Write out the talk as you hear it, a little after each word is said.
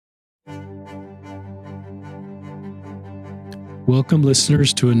Welcome,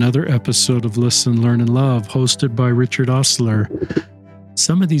 listeners, to another episode of Listen, Learn, and Love, hosted by Richard Ostler. Most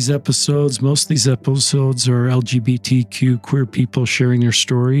of these episodes are LGBTQ queer people sharing their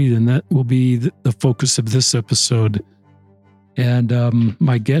story, and that will be the focus of this episode. And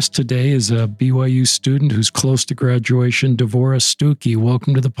my guest today is a BYU student who's close to graduation, Devora Stuckey.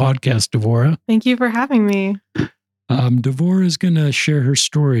 Welcome to the podcast, Devora. Thank you for having me. Devora is going to share her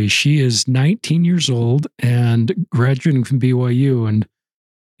story. She is 19 years old and graduating from BYU. And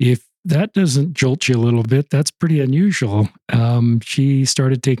if that doesn't jolt you a little bit, that's pretty unusual. She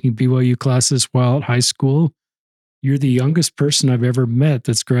started taking BYU classes while at high school. You're the youngest person I've ever met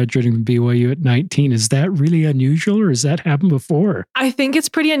that's graduating from BYU at 19. Is that really unusual, or has that happened before? I think it's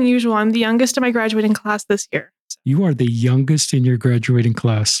pretty unusual. I'm the youngest in my graduating class this year. You are the youngest in your graduating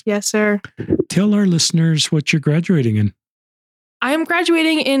class. Yes, sir. Tell our listeners what you're graduating in. I am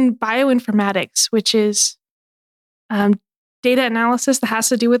graduating in bioinformatics, which is data analysis that has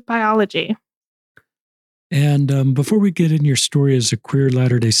to do with biology. And before we get in your story as a queer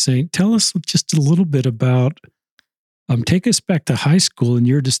Latter-day Saint, tell us just a little bit about, take us back to high school. And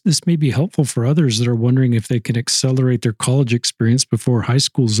this may be helpful for others that are wondering if they can accelerate their college experience before high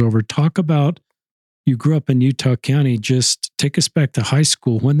school's over. Talk about, you grew up in Utah County. Just take us back to high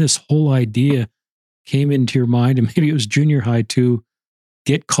school, when this whole idea came into your mind, and maybe it was junior high, to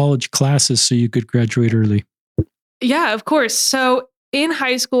get college classes so you could graduate early. Yeah, of course. So in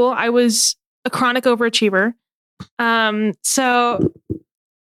high school, I was a chronic overachiever. So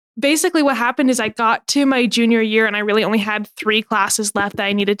basically what happened is I got to my junior year and I really only had 3 classes left that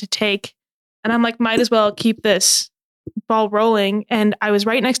I needed to take. And I'm like, might as well keep this ball rolling. And I was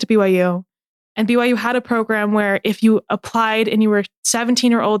right next to BYU. And BYU had a program where if you applied and you were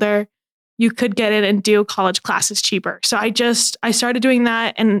 17 or older, you could get in and do college classes cheaper. So I started doing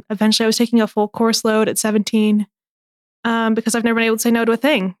that. And eventually I was taking a full course load at 17 because I've never been able to say no to a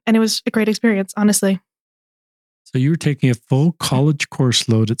thing. And it was a great experience, honestly. So you were taking a full college course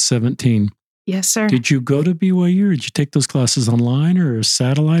load at 17. Yes, sir. Did you go to BYU, or did you take those classes online or a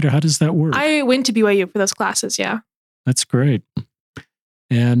satellite, or how does that work? I went to BYU for those classes, yeah. That's great.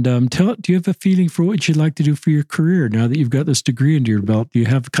 And do you have a feeling for what you'd like to do for your career now that you've got this degree under your belt? Do you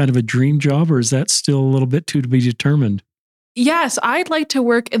have kind of a dream job, or is that still a little bit to be determined? Yes, I'd like to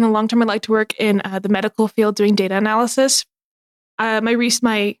work in the long term. I'd like to work in the medical field doing data analysis.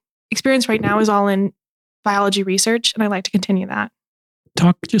 My experience right now is all in biology research, and I'd like to continue that.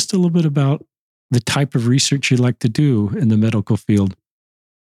 Talk just a little bit about the type of research you'd like to do in the medical field.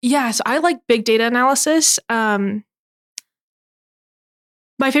 Yes, I like big data analysis.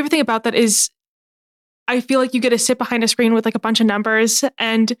 My favorite thing about that is I feel like you get to sit behind a screen with like a bunch of numbers,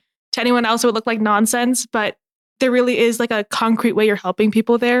 and to anyone else it would look like nonsense, but there really is like a concrete way you're helping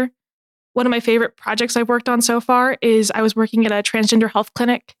people there. One of my favorite projects I've worked on so far is I was working at a transgender health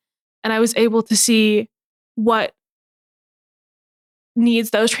clinic, and I was able to see what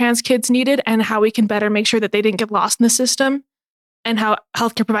needs those trans kids needed and how we can better make sure that they didn't get lost in the system, and how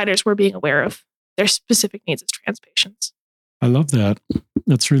healthcare providers were being aware of their specific needs as trans patients. I love that.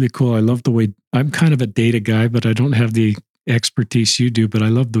 That's really cool. I love the way, I'm kind of a data guy, but I don't have the expertise you do, but I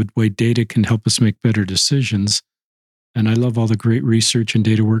love the way data can help us make better decisions. And I love all the great research and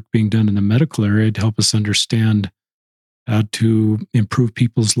data work being done in the medical area to help us understand how to improve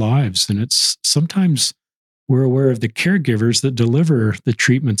people's lives. And it's sometimes we're aware of the caregivers that deliver the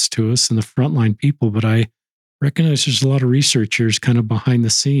treatments to us and the frontline people, but I recognize there's a lot of researchers kind of behind the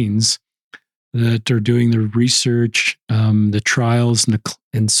scenes that are doing the research, the trials,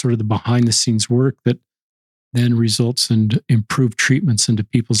 and sort of the behind the scenes work that then results in improved treatments into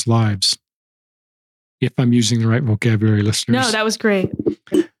people's lives. If I'm using the right vocabulary, listeners. No, that was great.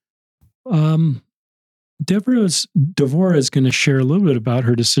 Devora is going to share a little bit about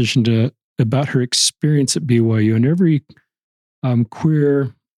her about her experience at BYU. And every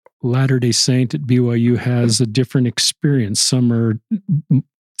queer Latter-day Saint at BYU has a different experience. And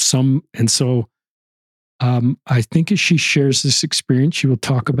so I think as she shares this experience, she will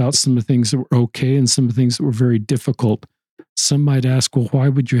talk about some of the things that were okay and some of the things that were very difficult. Some might ask, well, why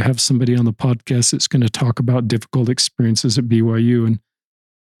would you have somebody on the podcast that's going to talk about difficult experiences at BYU? And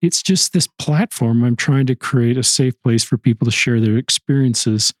it's just this platform. I'm trying to create a safe place for people to share their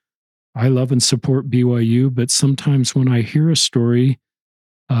experiences. I love and support BYU, but sometimes when I hear a story,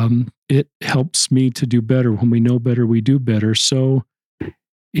 it helps me to do better. When we know better, we do better. So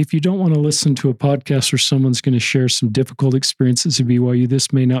if you don't want to listen to a podcast where someone's going to share some difficult experiences at BYU,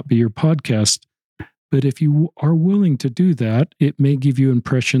 this may not be your podcast. But if you are willing to do that, it may give you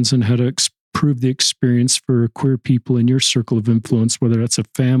impressions on how to improve the experience for queer people in your circle of influence, whether that's a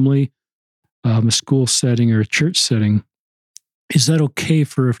family, a school setting, or a church setting. Is that okay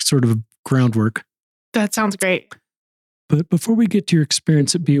for a sort of groundwork? That sounds great. But before we get to your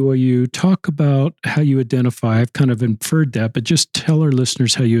experience at BYU, talk about how you identify. I've kind of inferred that, but just tell our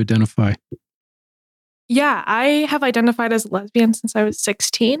listeners how you identify. Yeah, I have identified as a lesbian since I was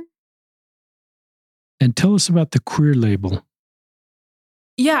 16. And tell us about the queer label.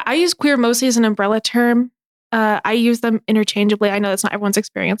 Yeah, I use queer mostly as an umbrella term. I use them interchangeably. I know that's not everyone's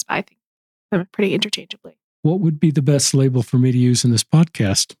experience, but I think them pretty interchangeably. What would be the best label for me to use in this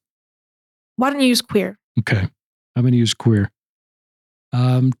podcast? Why don't you use queer? Okay, I'm going to use queer.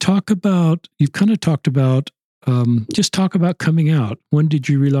 You've kind of talked about, just talk about coming out. When did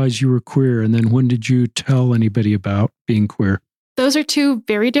you realize you were queer? And then when did you tell anybody about being queer? Those are two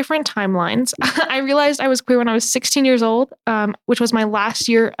very different timelines. I realized I was queer when I was 16 years old, which was my last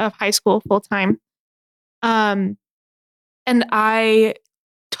year of high school full time. And I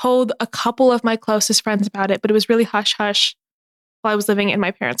told a couple of my closest friends about it, but it was really hush hush while I was living in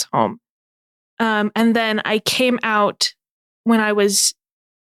my parents' home. And then I came out when I was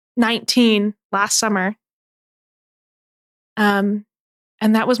 19 last summer. And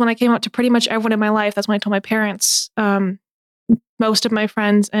that was when I came out to pretty much everyone in my life. That's when I told my parents, most of my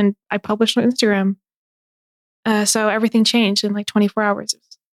friends, and I published on Instagram. So everything changed in like 24 hours. It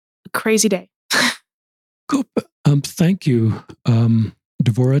was a crazy day. Cool. Thank you,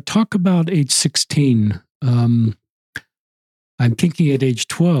 Devora. Talk about age 16. I'm thinking at age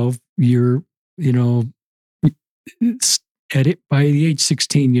 12, by the age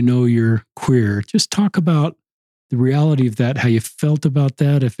 16, you're queer. Just talk about the reality of that, how you felt about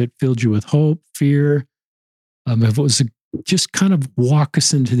that, if it filled you with hope, fear, if it was just kind of walk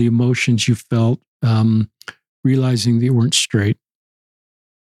us into the emotions you felt, realizing that you weren't straight.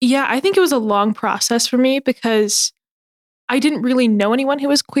 Yeah, I think it was a long process for me because I didn't really know anyone who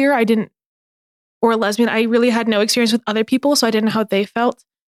was queer. Or lesbian. I really had no experience with other people, so I didn't know how they felt.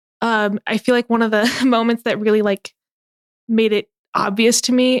 I feel like one of the moments that really made it obvious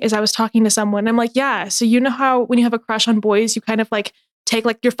to me is I was talking to someone. And I'm like, yeah, so you know how when you have a crush on boys, you kind of take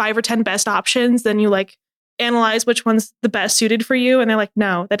your 5 or 10 best options, then you analyze which one's the best suited for you. And they're like,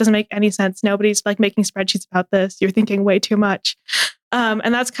 no, that doesn't make any sense. Nobody's making spreadsheets about this. You're thinking way too much.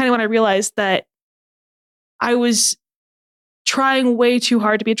 And that's kind of when I realized that I was trying way too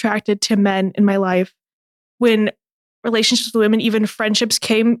hard to be attracted to men in my life when relationships with women, even friendships,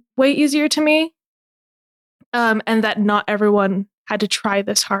 came way easier to me. And that not everyone had to try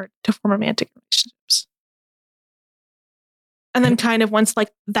this hard to form romantic relationships. And then kind of once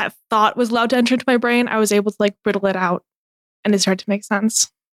that thought was allowed to enter into my brain, I was able to brittle it out and it started to make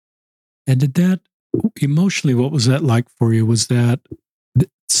sense. And did that emotionally, what was that like for you? Was that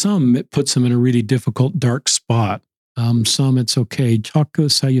it puts them in a really difficult, dark spot. Some it's okay. Talk to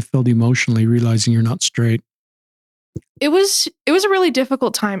us how you felt emotionally, realizing you're not straight. It was a really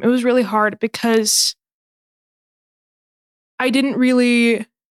difficult time. It was really hard because I didn't really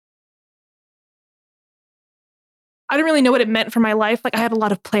know what it meant for my life. I had a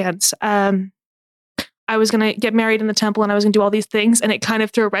lot of plans. I was going to get married in the temple and I was going to do all these things, and it kind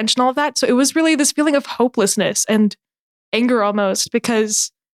of threw a wrench in all of that. So it was really this feeling of hopelessness and anger almost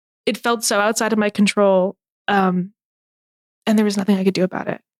because it felt so outside of my control. And there was nothing I could do about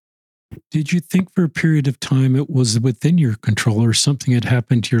it. Did you think for a period of time it was within your control or something had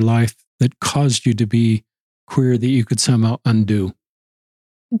happened to your life that caused you to be queer that you could somehow undo?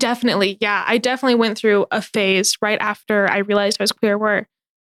 Definitely. Yeah. I definitely went through a phase right after I realized I was queer where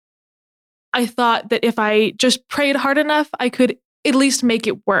I thought that if I just prayed hard enough, I could at least make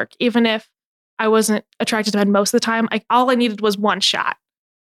it work. Even if I wasn't attracted to men most of the time, all I needed was one shot.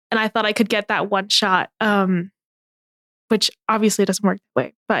 And I thought I could get that one shot, which obviously doesn't work that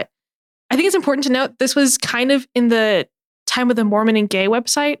way. But I think it's important to note this was kind of in the time of the Mormon and Gay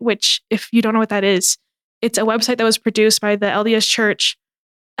website, which if you don't know what that is, it's a website that was produced by the LDS Church.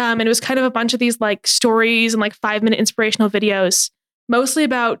 And it was kind of a bunch of these stories and 5-minute inspirational videos, mostly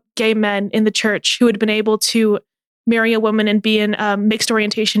about gay men in the church who had been able to marry a woman and be in a mixed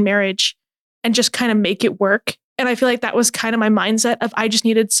orientation marriage and just kind of make it work. And I feel like that was kind of my mindset of I just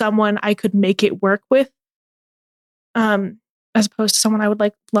needed someone I could make it work with, as opposed to someone I would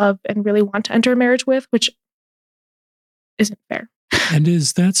love and really want to enter a marriage with, which isn't fair. And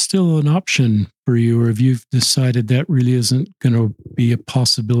is that still an option for you, or have you decided that really isn't going to be a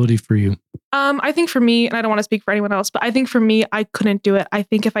possibility for you? I think for me, and I don't want to speak for anyone else, but I think for me, I couldn't do it. I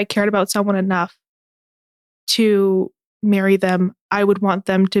think if I cared about someone enough to marry them, I would want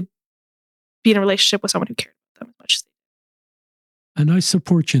them to be in a relationship with someone who cared about them as much as they did. And I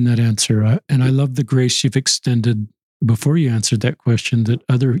support you in that answer. And I love the grace you've extended before you answered that question, that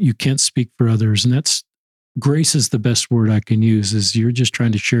you can't speak for others. And that's grace is the best word I can use, is you're just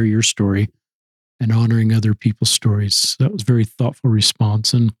trying to share your story and honoring other people's stories. That was a very thoughtful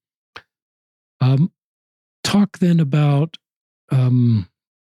response. And talk then about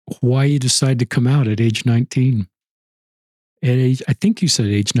why you decided to come out at age 19. I think you said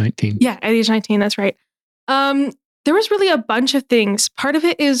age 19. Yeah, at age 19, that's right. There was really a bunch of things. Part of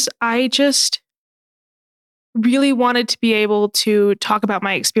it is I just really wanted to be able to talk about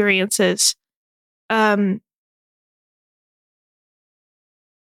my experiences. The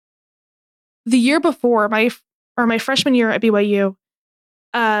year before, my freshman year at BYU,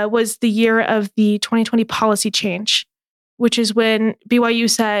 was the year of the 2020 policy change, which is when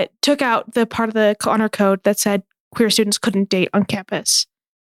BYU took out the part of the honor code that said queer students couldn't date on campus.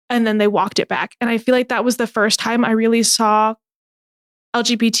 And then they walked it back. And I feel like that was the first time I really saw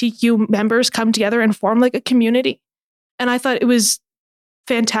LGBTQ members come together and form like a community. And I thought it was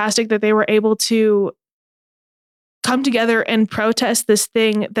fantastic that they were able to come together and protest this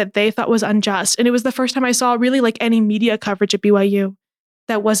thing that they thought was unjust. And it was the first time I saw really like any media coverage at BYU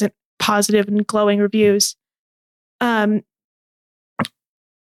that wasn't positive and glowing reviews. And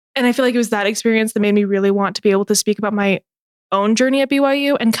I feel like it was that experience that made me really want to be able to speak about my own journey at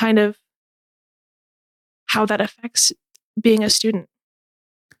BYU and kind of how that affects being a student.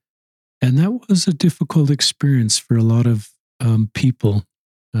 And that was a difficult experience for a lot of people,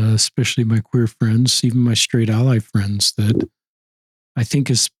 especially my queer friends, even my straight ally friends, that I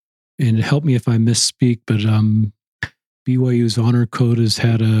think and help me if I misspeak, but BYU's honor code has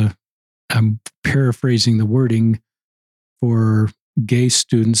had I'm paraphrasing the wording, for gay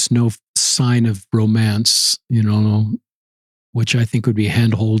students, no sign of romance, which I think would be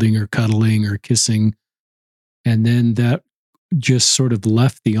hand holding or cuddling or kissing. And then that just sort of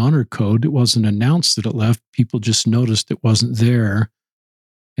left the honor code. It wasn't announced that it left. People just noticed it wasn't there.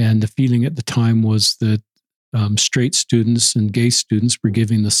 And the feeling at the time was that straight students and gay students were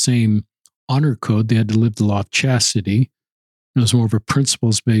giving the same honor code. They had to live the law of chastity. It was more of a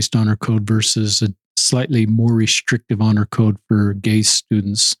principles-based honor code versus a slightly more restrictive honor code for gay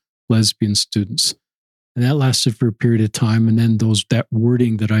students, lesbian students. And that lasted for a period of time. And then that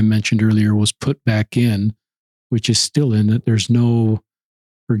wording that I mentioned earlier was put back in, which is still in it. There's no,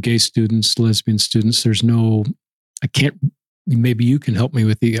 for gay students, lesbian students, maybe you can help me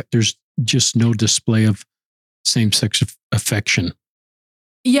with there's just no display of same-sex affection.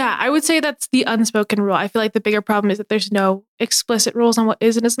 Yeah, I would say that's the unspoken rule. I feel like the bigger problem is that there's no explicit rules on what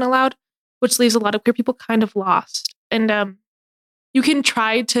is and isn't allowed, which leaves a lot of queer people kind of lost. And you can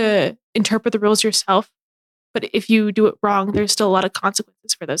try to interpret the rules yourself, but if you do it wrong, there's still a lot of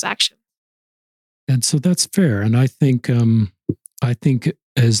consequences for those actions. And so that's fair. And I think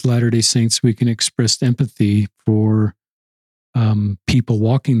as Latter-day Saints, we can express empathy for people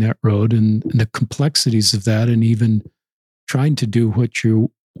walking that road and the complexities of that, and even trying to do what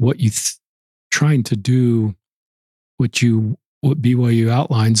BYU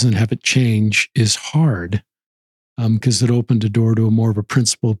outlines and have it change is hard, because it opened a door to a more of a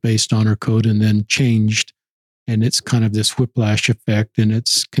principle-based honor code and then changed. And it's kind of this whiplash effect, and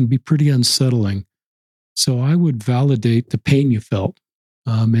can be pretty unsettling. So I would validate the pain you felt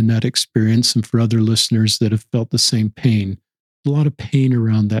in that experience, and for other listeners that have felt the same pain. A lot of pain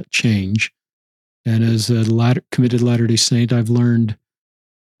around that change. And as a committed Latter-day Saint, I've learned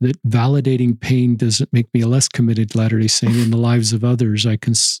that validating pain doesn't make me a less committed Latter-day Saint. In the lives of others, I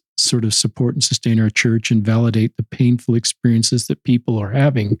can sort of support and sustain our church and validate the painful experiences that people are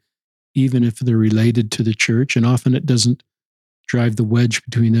having, even if they're related to the church. And often it doesn't drive the wedge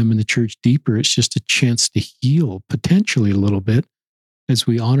between them and the church deeper. It's just a chance to heal, potentially a little bit, as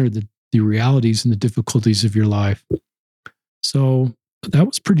we honor the realities and the difficulties of your life. So that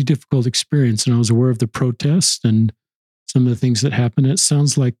was a pretty difficult experience. And I was aware of the protests and some of the things that happened. It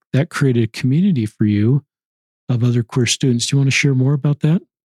sounds like that created a community for you of other queer students. Do you want to share more about that?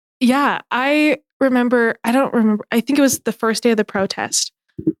 Yeah, I don't remember. I think it was the first day of the protest.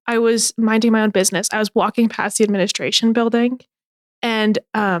 I was minding my own business. I was walking past the administration building, and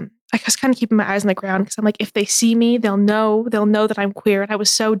I was kind of keeping my eyes on the ground because I'm like, if they see me, they'll know that I'm queer. And I was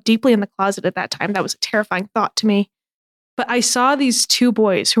so deeply in the closet at that time. That was a terrifying thought to me. But I saw these two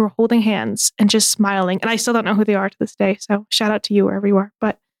boys who were holding hands and just smiling. And I still don't know who they are to this day. So shout out to you wherever you are.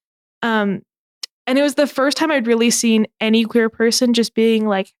 But, and it was the first time I'd really seen any queer person just being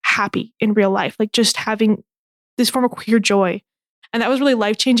like happy in real life, like just having this form of queer joy. And that was really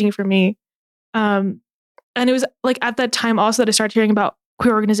life-changing for me. And it was like at that time also that I started hearing about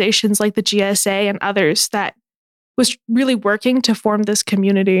queer organizations like the GSA and others that was really working to form this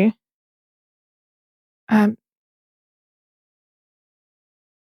community.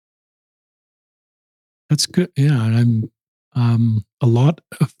 That's good. Yeah. And a lot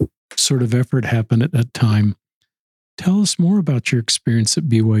of sort of effort happened at that time. Tell us more about your experience at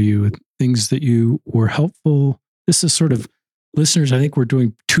BYU, things that you were helpful. This is sort of, listeners, I think we're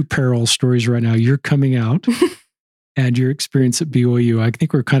doing two parallel stories right now. You're coming out and your experience at BYU. I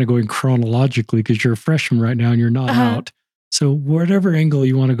think we're kind of going chronologically because you're a freshman right now and you're not out. So whatever angle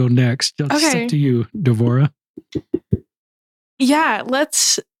you want to go next, it's up to you, Devora. Yeah,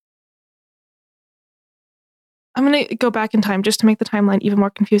 I'm going to go back in time just to make the timeline even more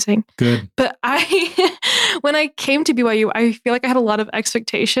confusing. Good. But when I came to BYU, I feel like I had a lot of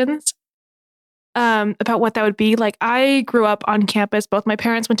expectations about what that would be. Like, I grew up on campus. Both my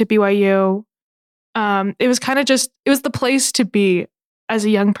parents went to BYU. It was kind of it was the place to be as a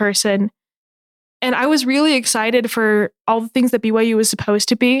young person. And I was really excited for all the things that BYU was supposed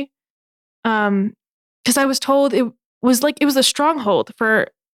to be. Because I was told it was a stronghold for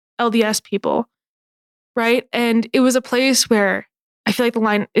LDS people. Right. And it was a place where I feel like the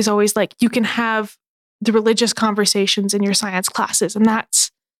line is always like, you can have the religious conversations in your science classes. And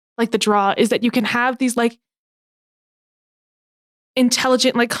that's like the draw, is that you can have these like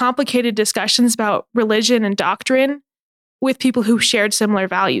intelligent, like complicated discussions about religion and doctrine with people who shared similar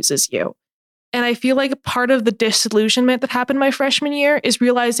values as you. And I feel like part of the disillusionment that happened my freshman year is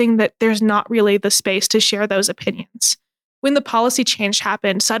realizing that there's not really the space to share those opinions. When the policy change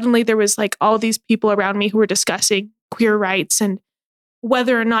happened, suddenly there was like all these people around me who were discussing queer rights and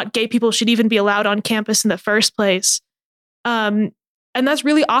whether or not gay people should even be allowed on campus in the first place. And that's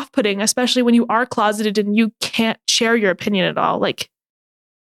really off-putting, especially when you are closeted and you can't share your opinion at all. Like,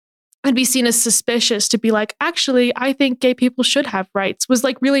 I'd be seen as suspicious to be like, actually, I think gay people should have rights, was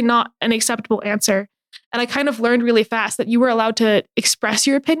like really not an acceptable answer. And I kind of learned really fast that you were allowed to express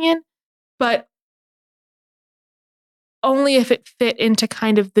your opinion, but only if it fit into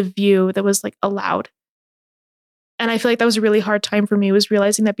kind of the view that was like allowed. And I feel like that was a really hard time for me, was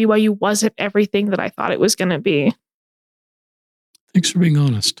realizing that BYU wasn't everything that I thought it was going to be. Thanks for being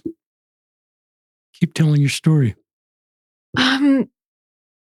honest. Keep telling your story.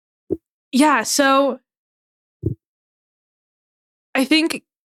 Yeah, so I think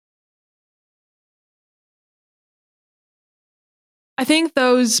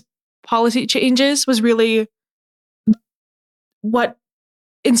those policy changes was really what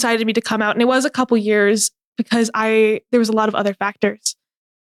incited me to come out. And it was a couple years because there was a lot of other factors.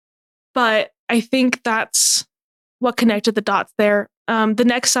 But I think that's what connected the dots there. The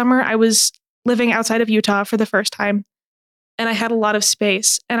next summer, I was living outside of Utah for the first time, and I had a lot of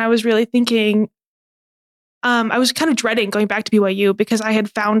space. And I was really thinking, I was kind of dreading going back to BYU because I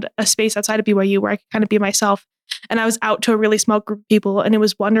had found a space outside of BYU where I could kind of be myself. And I was out to a really small group of people, and it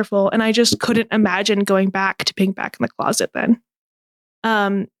was wonderful. And I just couldn't imagine going back to being back in the closet then.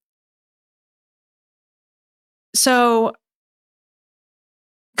 So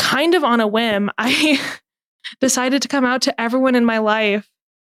kind of on a whim, I decided to come out to everyone in my life,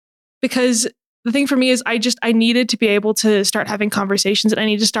 because the thing for me is I needed to be able to start having conversations, and I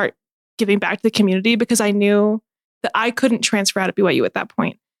needed to start giving back to the community, because I knew that I couldn't transfer out of BYU at that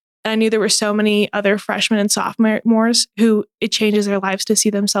point. And I knew there were so many other freshmen and sophomores who it changes their lives to see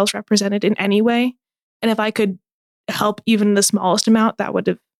themselves represented in any way. And if I could help even the smallest amount, that would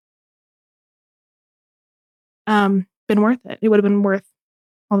have been worth it. It would have been worth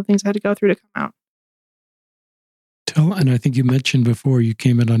all the things I had to go through to come out. And I think you mentioned before you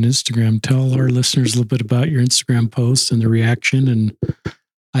came in on Instagram. Tell our listeners a little bit about your Instagram post and the reaction.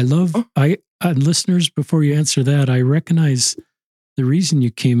 And listeners, before you answer that, I recognize the reason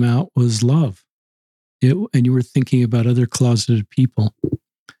you came out was love. And you were thinking about other closeted people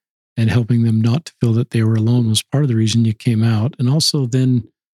and helping them not to feel that they were alone was part of the reason you came out. And also then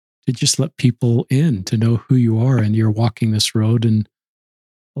to just let people in to know who you are and you're walking this road. And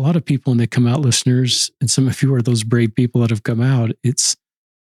a lot of people, when they come out, listeners, and some of you are those brave people that have come out, it's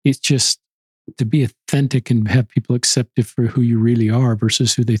just to be authentic and have people accept you for who you really are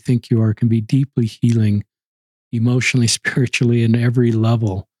versus who they think you are can be deeply healing, emotionally, spiritually, in every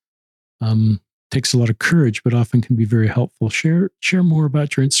level. Takes a lot of courage, but often can be very helpful. Share more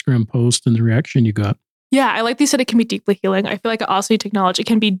about your Instagram post and the reaction you got. Yeah, I like that you said it can be deeply healing. I feel like I also need to acknowledge it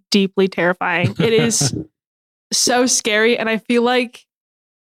can be deeply terrifying. It is so scary. And I feel like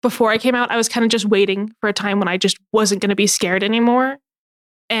before I came out, I was kind of just waiting for a time when I just wasn't going to be scared anymore.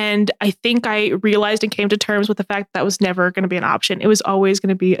 And I think I realized and came to terms with the fact that was never going to be an option. It was always going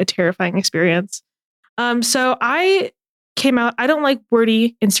to be a terrifying experience. So I came out, I don't like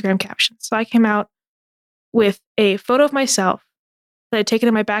wordy Instagram captions. So I came out with a photo of myself that I'd taken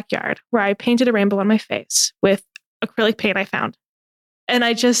in my backyard, where I painted a rainbow on my face with acrylic paint I found. And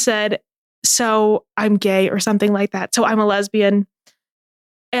I just said, so I'm gay or something like that. So I'm a lesbian.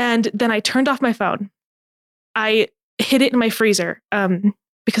 And then I turned off my phone. I hid it in my freezer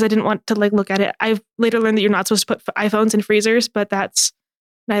because I didn't want to like look at it. I've later learned that you're not supposed to put iPhones in freezers, but that's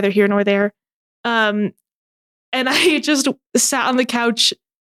neither here nor there. And I just sat on the couch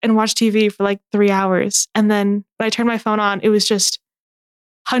and watched TV for like 3 hours. And then when I turned my phone on, it was just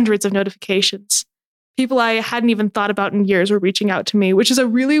hundreds of notifications. People I hadn't even thought about in years were reaching out to me, which is a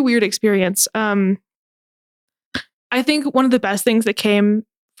really weird experience. I think one of the best things that came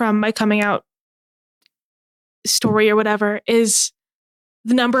from my coming out story or whatever is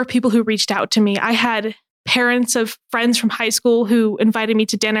the number of people who reached out to me. I had parents of friends from high school who invited me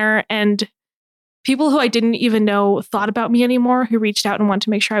to dinner, and people who I didn't even know thought about me anymore who reached out and wanted to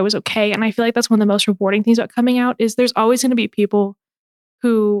make sure I was okay. And I feel like that's one of the most rewarding things about coming out is there's always going to be people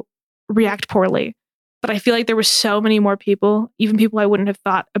who react poorly. But I feel like there were so many more people, even people I wouldn't have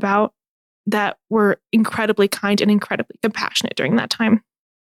thought about, that were incredibly kind and incredibly compassionate during that time.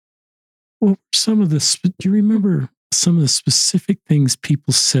 Well, do you remember some of the specific things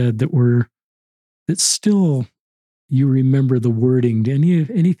people said that still you remember the wording? Did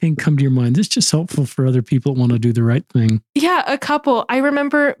anything come to your mind? This is just helpful for other people that want to do the right thing. Yeah, a couple. I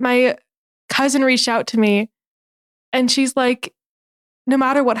remember my cousin reached out to me and she's like, no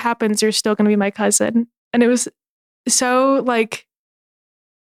matter what happens, you're still going to be my cousin. And it was so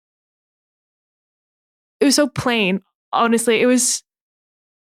plain. Honestly, it was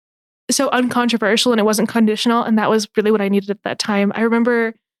so uncontroversial and it wasn't conditional. And that was really what I needed at that time. I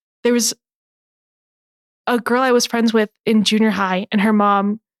remember there was a girl I was friends with in junior high and her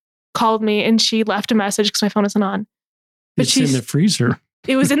mom called me and she left a message because my phone wasn't on. But it's in the freezer.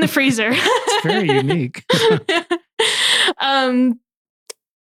 It was in the freezer. It's very unique.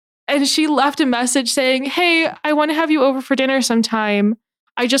 And she left a message saying, hey, I want to have you over for dinner sometime.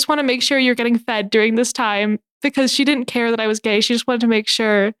 I just want to make sure you're getting fed during this time, because she didn't care that I was gay. She just wanted to make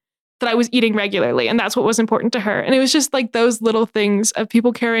sure that I was eating regularly. And that's what was important to her. And it was just like those little things of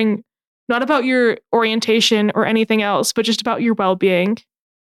people caring not about your orientation or anything else, but just about your well-being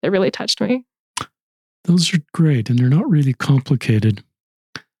that really touched me. Those are great. And they're not really complicated.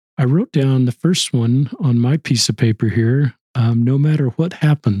 I wrote down the first one on my piece of paper here. No matter what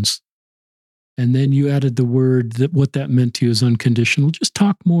happens. And then you added the word that what that meant to you is unconditional. Just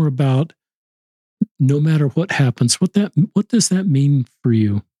talk more about no matter what happens. What does that mean for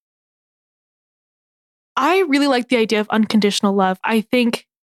you? I really like the idea of unconditional love. I think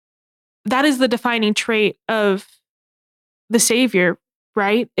that is the defining trait of the Savior,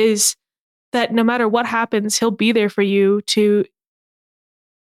 right? Is that no matter what happens, he'll be there for you to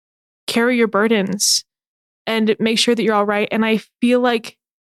carry your burdens and make sure that you're all right. And I feel like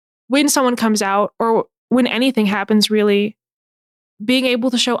when someone comes out or when anything happens, really, being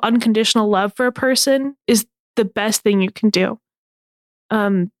able to show unconditional love for a person is the best thing you can do.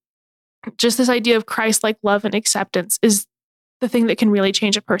 Just this idea of Christ-like love and acceptance is the thing that can really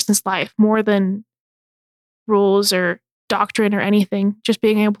change a person's life more than rules or doctrine or anything. Just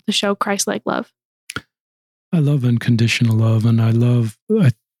being able to show Christ-like love. I love unconditional love. And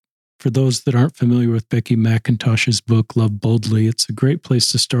for those that aren't familiar with Becky McIntosh's book, Love Boldly, it's a great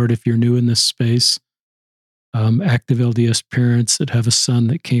place to start if you're new in this space. Active LDS parents that have a son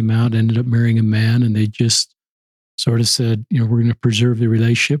that came out, ended up marrying a man, and they just sort of said, we're going to preserve the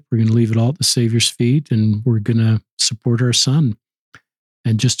relationship. We're going to leave it all at the Savior's feet, and we're going to support our son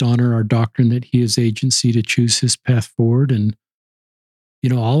and just honor our doctrine that he has agency to choose his path forward. And,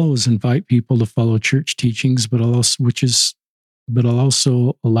 I'll always invite people to follow church teachings, but I'll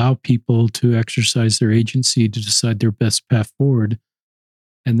also allow people to exercise their agency to decide their best path forward.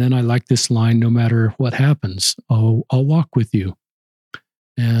 And then I like this line, no matter what happens, I'll walk with you.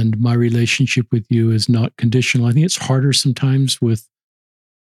 And my relationship with you is not conditional. I think it's harder sometimes with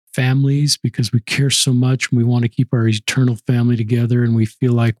families because we care so much and we want to keep our eternal family together. And we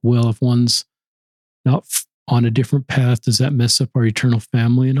feel like, well, if one's not on a different path, does that mess up our eternal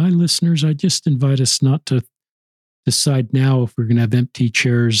family? And listeners, I just invite us not to decide now if we're going to have empty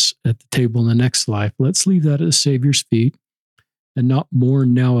chairs at the table in the next life. Let's leave that at the Savior's feet and not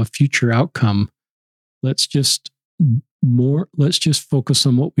mourn now a future outcome. Let's just focus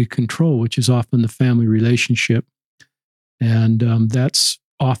on what we control, which is often the family relationship. And that's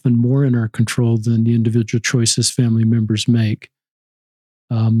often more in our control than the individual choices family members make.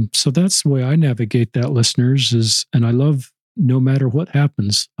 So that's the way I navigate that, listeners, and I love no matter what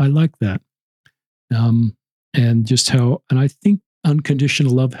happens. I like that. And I think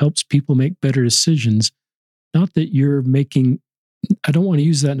unconditional love helps people make better decisions. Not that you're making, I don't want to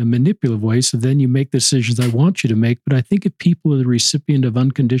use that in a manipulative way, so then you make the decisions I want you to make, but I think if people are the recipient of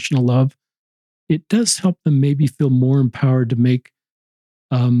unconditional love, it does help them maybe feel more empowered to make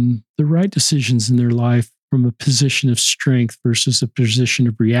the right decisions in their life from a position of strength versus a position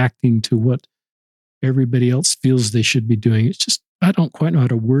of reacting to what everybody else feels they should be doing. It's just, I don't quite know how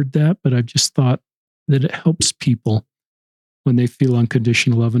to word that, but I've just thought that it helps people when they feel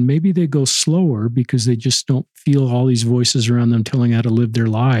unconditional love. And maybe they go slower because they just don't feel all these voices around them telling how to live their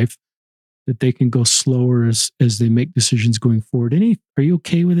life, that they can go slower as they make decisions going forward. Are you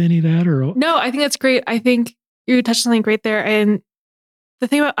okay with any of that? Or No, I think that's great. I think you touched something great there. And the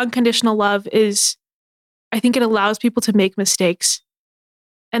thing about unconditional love is I think it allows people to make mistakes,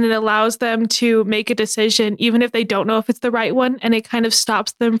 and it allows them to make a decision even if they don't know if it's the right one, and it kind of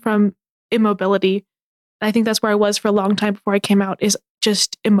stops them from immobility. I think that's where I was for a long time before I came out, is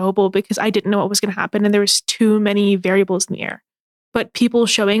just immobile because I didn't know what was going to happen and there was too many variables in the air. But people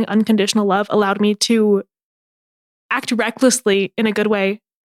showing unconditional love allowed me to act recklessly in a good way,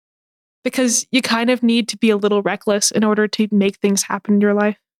 because you kind of need to be a little reckless in order to make things happen in your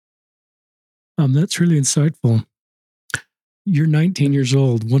life. That's really insightful. You're 19 years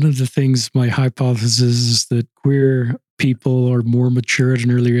old. One of the things, my hypothesis is that queer people are more mature at an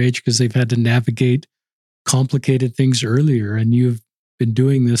earlier age because they've had to navigate complicated things earlier. And you've been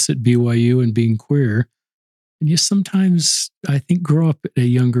doing this at BYU and being queer. And you sometimes, I think, grow up at a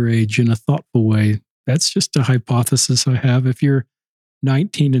younger age in a thoughtful way. That's just a hypothesis I have. If you're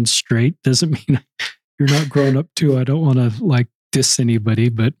 19 and straight, doesn't mean you're not grown up too. I don't want to diss anybody,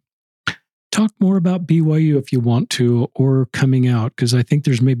 but talk more about BYU if you want to, or coming out, because I think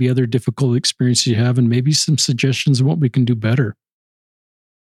there's maybe other difficult experiences you have and maybe some suggestions on what we can do better.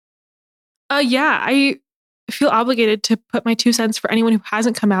 Yeah, I feel obligated to put my 2 cents for anyone who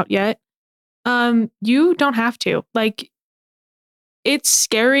hasn't come out yet. You don't have to. It's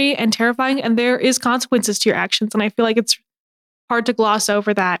scary and terrifying, and there is consequences to your actions, and I feel like it's hard to gloss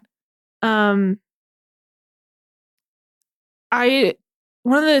over that.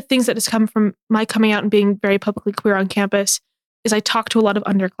 One of the things that has come from my coming out and being very publicly queer on campus is I talk to a lot of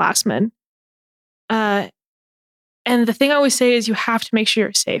underclassmen. And the thing I always say is you have to make sure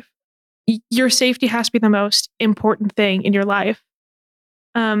you're safe. Your safety has to be the most important thing in your life.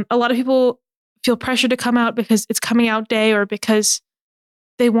 A lot of people feel pressure to come out because it's coming out day or because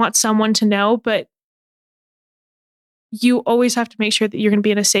they want someone to know, but you always have to make sure that you're going to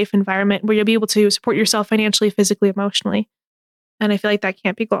be in a safe environment where you'll be able to support yourself financially, physically, emotionally. And I feel like that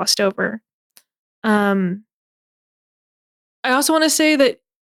can't be glossed over. I also want to say that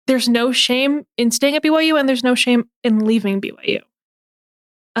there's no shame in staying at BYU and there's no shame in leaving BYU.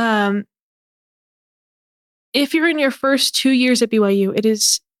 If you're in your first 2 years at BYU, it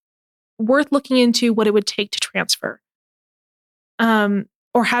is worth looking into what it would take to transfer,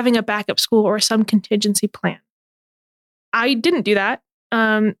 or having a backup school or some contingency plan. I didn't do that.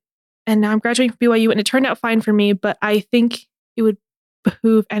 And now I'm graduating from BYU and it turned out fine for me, but I think it would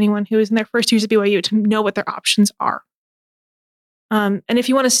behoove anyone who is in their first 2 years at BYU to know what their options are. And if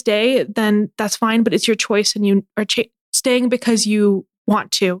you want to stay, then that's fine, but it's your choice and you are staying because you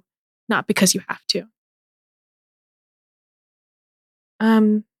want to, not because you have to.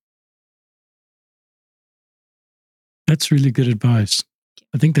 That's really good advice.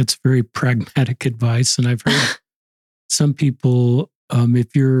 I think that's very pragmatic advice. And I've heard some people,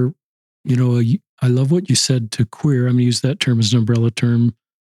 if you're, I love what you said to queer. I'm going to use that term as an umbrella term,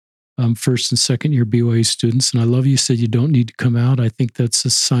 first and second year BYU students. And I love you said you don't need to come out. I think that's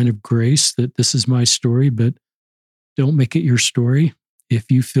a sign of grace that this is my story, but don't make it your story. If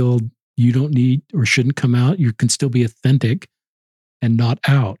you feel you don't need or shouldn't come out, you can still be authentic and not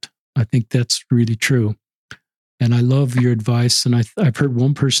out. I think that's really true. And I love your advice. And I've heard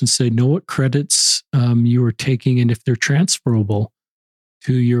one person say, know what credits you are taking and if they're transferable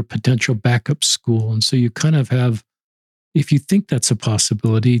to your potential backup school. And so you kind of have, if you think that's a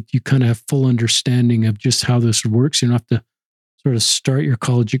possibility, you kind of have full understanding of just how this works. You don't have to sort of start your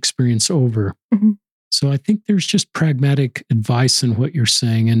college experience over. Mm-hmm. So I think there's just pragmatic advice in what you're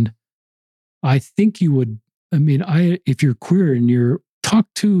saying. And I think you would, if you're queer and you're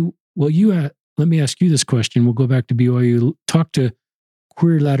let me ask you this question. We'll go back to BYU. Talk to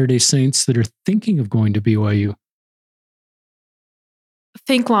queer Latter-day Saints that are thinking of going to BYU.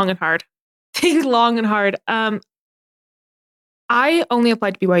 Think long and hard. Think long and hard. I only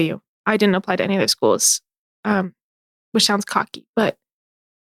applied to BYU. I didn't apply to any other schools, which sounds cocky, but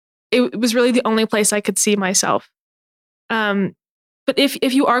it was really the only place I could see myself. But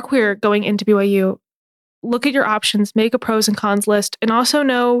if you are queer going into BYU, look at your options, make a pros and cons list, and also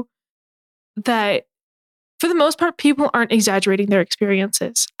know that for the most part, people aren't exaggerating their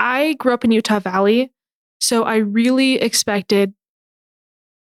experiences. I grew up in Utah Valley, so I really expected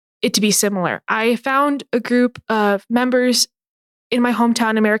it to be similar. I found a group of members in my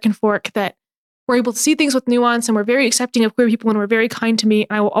hometown, American Fork, that were able to see things with nuance and were very accepting of queer people and were very kind to me.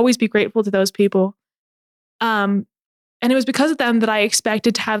 And I will always be grateful to those people. And it was because of them that I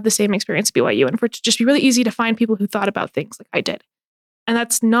expected to have the same experience at BYU and for it to just be really easy to find people who thought about things like I did. And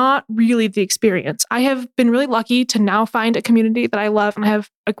that's not really the experience. I have been really lucky to now find a community that I love and have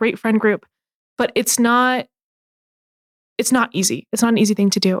a great friend group, but it's not easy. It's not an easy thing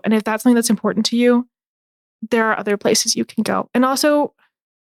to do. And if that's something that's important to you, there are other places you can go. And also,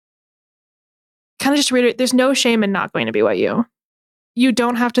 kind of just reiterate, there's no shame in not going to BYU. You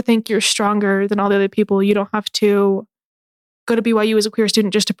don't have to think you're stronger than all the other people. You don't have to go to BYU as a queer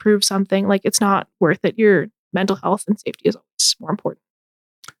student just to prove something. Like, it's not worth it. Your mental health and safety is always more important.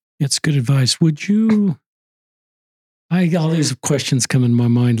 It's good advice. Would you, all these questions come in my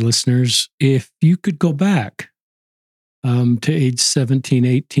mind, listeners. If you could go back to age 17,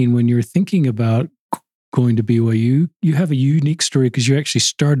 18, when you're thinking about going to BYU, you have a unique story because you actually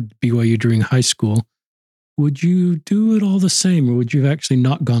started BYU during high school. Would you do it all the same, or would you have actually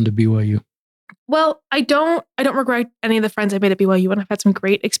not gone to BYU? Well, I don't regret any of the friends I made at BYU, and I've had some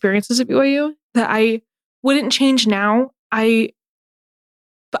great experiences at BYU that I wouldn't change now.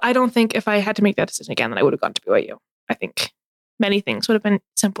 But I don't think if I had to make that decision again, that I would have gone to BYU. I think many things would have been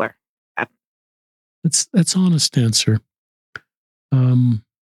simpler. That's honest answer.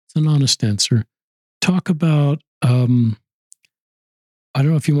 It's an honest answer. Talk about, I don't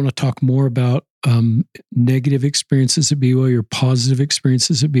know if you want to talk more about negative experiences at BYU or positive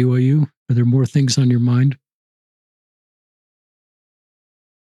experiences at BYU. Are there more things on your mind?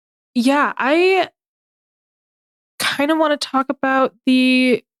 Yeah, I kind of want to talk about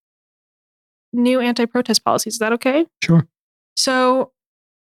the new anti-protest policies. Is that okay? Sure. So,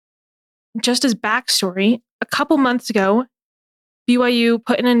 just as backstory, a couple months ago, BYU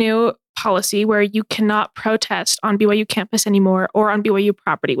put in a new policy where you cannot protest on BYU campus anymore or on BYU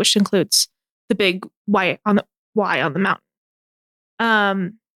property, which includes the big Y on the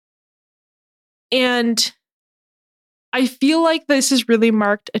mountain. And I feel like this has really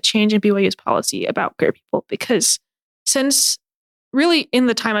marked a change in BYU's policy about queer people, because since really in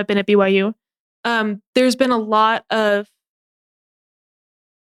the time I've been at BYU, there's been a lot of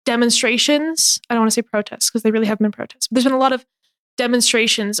demonstrations. I don't want to say protests because they really haven't been protests, but there's been a lot of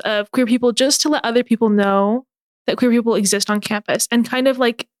demonstrations of queer people just to let other people know that queer people exist on campus, and kind of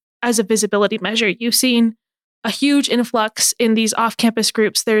like as a visibility measure. You've seen a huge influx in these off-campus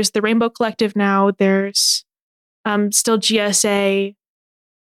groups. There's the Rainbow Collective now. There's still GSA.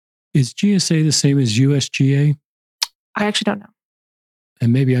 Is GSA the same as USGA? I actually don't know.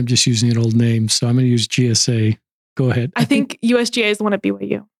 And maybe I'm just using an old name, so I'm going to use GSA. Go ahead. I think USGA is the one at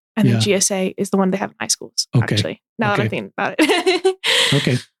BYU, and then GSA is the one they have in high schools. Okay. Actually, now that I'm thinking about it.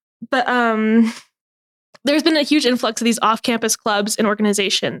 Okay. But there's been a huge influx of these off-campus clubs and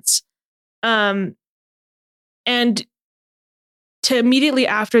organizations, and to immediately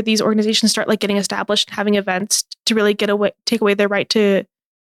after these organizations start like getting established, having events to really take away their right to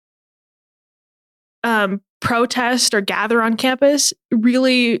protest or gather on campus,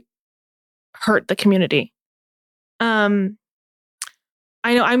 really hurt the community. I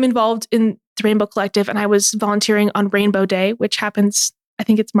know I'm involved in the Rainbow Collective, and I was volunteering on Rainbow Day, which happens, I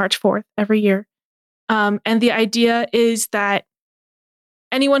think it's March 4th every year. And the idea is that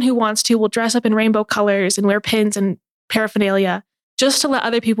anyone who wants to will dress up in rainbow colors and wear pins and paraphernalia just to let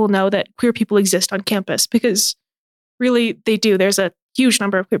other people know that queer people exist on campus, because really they do. There's a huge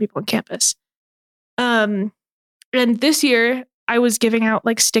number of queer people on campus. And this year I was giving out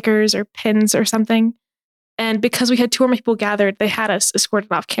like stickers or pins or something. And because we had 2 more people gathered, they had us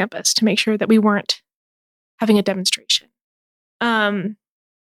escorted off campus to make sure that we weren't having a demonstration. And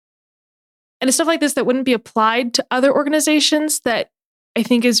it's stuff like this that wouldn't be applied to other organizations that I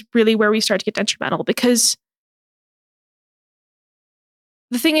think is really where we start to get detrimental, because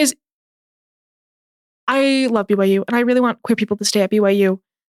the thing is, I love BYU and I really want queer people to stay at BYU.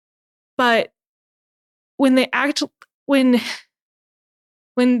 But when they act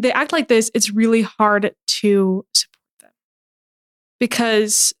like this, it's really hard to support them.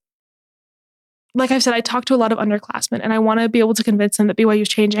 Because, like I've said, I talk to a lot of underclassmen and I want to be able to convince them that BYU is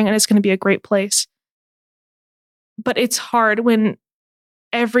changing and it's going to be a great place. But it's hard when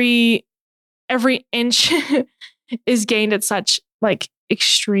every inch is gained at such like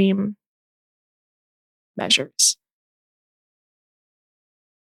extreme measures.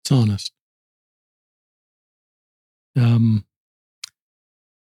 It's honest.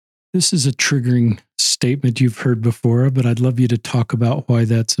 This is a triggering statement you've heard before, but I'd love you to talk about why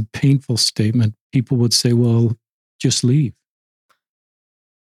that's a painful statement. People would say, well, just leave.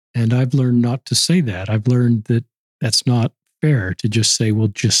 And I've learned not to say that. I've learned that that's not fair to just say, well,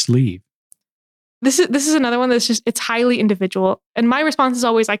 just leave. This is another one that's just, it's highly individual. And my response is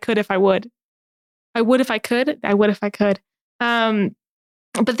always, I could if I would. I would if I could. I would if I could.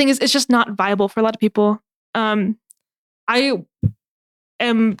 But the thing is, it's just not viable for a lot of people. I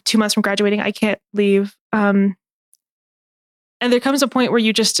am 2 months from graduating. I can't leave. And there comes a point where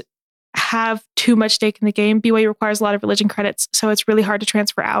you just have too much stake in the game. BYU requires a lot of religion credits, so it's really hard to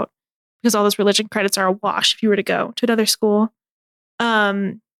transfer out because all those religion credits are a wash if you were to go to another school.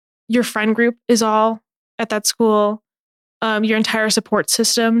 Your friend group is all at that school. Your entire support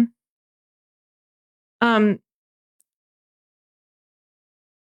system. I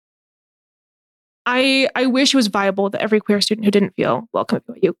wish it was viable that every queer student who didn't feel welcome at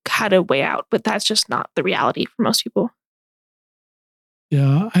BYU had a way out, but that's just not the reality for most people.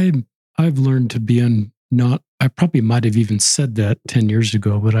 Yeah, I've learned to be I probably might have even said that 10 years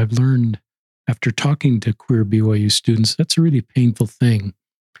ago, but I've learned after talking to queer BYU students, that's a really painful thing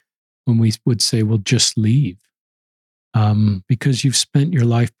when we would say, well, just leave. Because you've spent your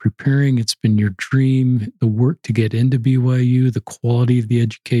life preparing, it's been your dream, the work to get into BYU, the quality of the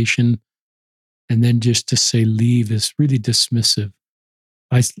education, and then just to say leave is really dismissive.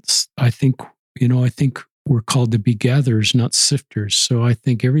 I think we're called to be gatherers, not sifters. So I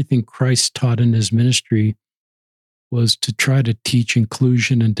think everything Christ taught in his ministry was to try to teach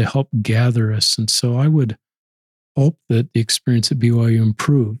inclusion and to help gather us. And so I would hope that the experience at BYU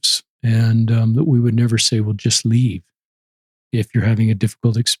improves and that we would never say, well, just leave if you're having a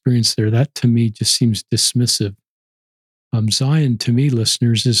difficult experience there. That to me just seems dismissive. Zion, to me,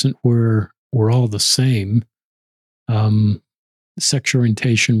 listeners, isn't where we're all the same. Sexual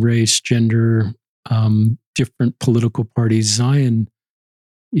orientation, race, gender, different political parties. Zion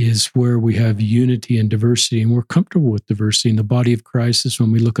is where we have unity and diversity, and we're comfortable with diversity. In the body of Christ is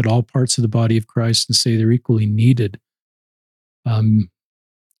when we look at all parts of the body of Christ and say they're equally needed.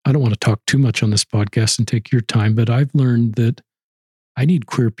 I don't want to talk too much on this podcast and take your time, but I've learned that I need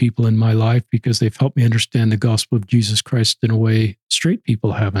queer people in my life because they've helped me understand the gospel of Jesus Christ in a way straight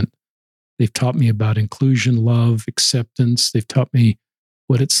people haven't. They've taught me about inclusion, love, acceptance. They've taught me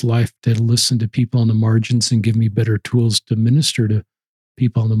what it's like to listen to people on the margins and give me better tools to minister to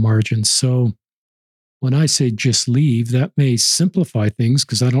people on the margins. So when I say just leave, that may simplify things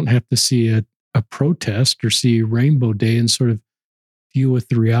because I don't have to see a protest or see Rainbow Day and sort of deal with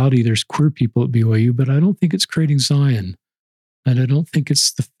the reality there's queer people at BYU, but I don't think it's creating Zion. And I don't think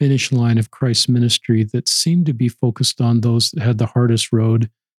it's the finish line of Christ's ministry that seemed to be focused on those that had the hardest road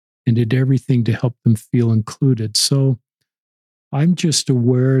and did everything to help them feel included. So I'm just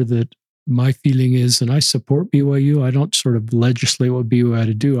aware that my feeling is, and I support BYU, I don't sort of legislate what BYU had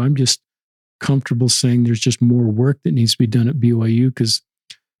to do. I'm just comfortable saying there's just more work that needs to be done at BYU because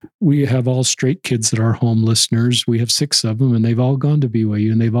we have all straight kids that are home listeners. We have 6 of them, and they've all gone to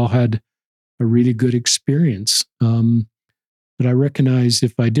BYU, and they've all had a really good experience. But I recognize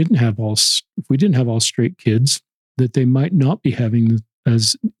if we didn't have all straight kids, that they might not be having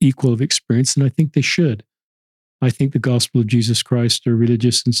as equal of experience, and I think they should. I think the gospel of Jesus Christ, a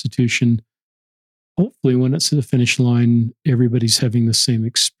religious institution, hopefully when it's to the finish line, everybody's having the same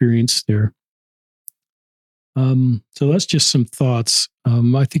experience there. So that's just some thoughts.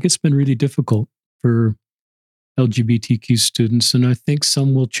 I think it's been really difficult for LGBTQ students, and I think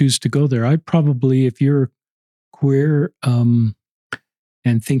some will choose to go there. I'd probably, if you're queer and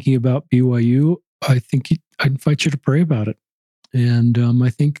thinking about BYU, I think I'd invite you to pray about it. And I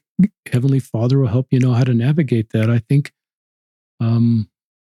think Heavenly Father will help you know how to navigate that. I think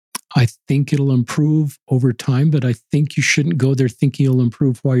it'll improve over time, but I think you shouldn't go there thinking it'll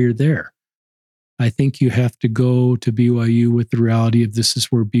improve while you're there. I think you have to go to BYU with the reality of this is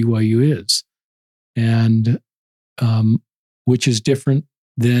where BYU is, and which is different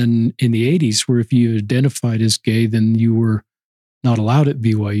than in the 80s, where if you identified as gay, then you were not allowed at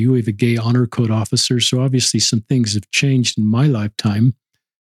BYU. We have a gay honor code officer. So obviously some things have changed in my lifetime.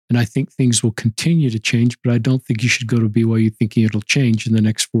 And I think things will continue to change, but I don't think you should go to BYU thinking it'll change in the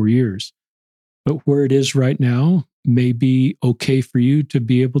next 4 years. But where it is right now may be okay for you to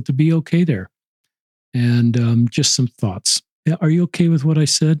be able to be okay there. And just some thoughts. Are you okay with what I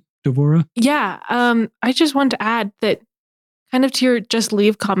said, Devora? Yeah. I just wanted to add that kind of to your just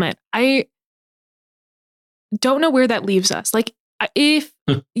leave comment. I don't know where that leaves us. Like, if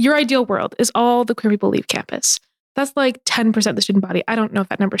your ideal world is all the queer people leave campus, that's like 10% of the student body. I don't know if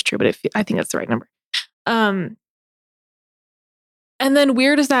that number is true, but I think that's the right number. And then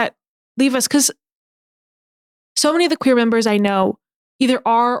where does that leave us? Because so many of the queer members I know either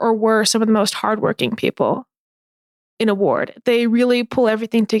are or were some of the most hardworking people in a ward. They really pull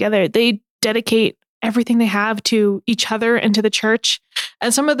everything together. They dedicate everything they have to each other and to the church.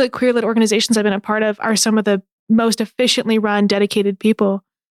 And some of the queer-led organizations I've been a part of are some of the most efficiently run, dedicated people.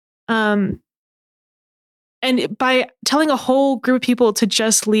 And by telling a whole group of people to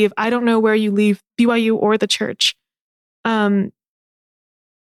just leave, I don't know where you leave BYU or the church. Because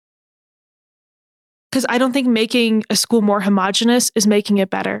I don't think making a school more homogenous is making it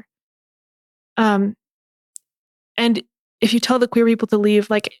better. And if you tell the queer people to leave,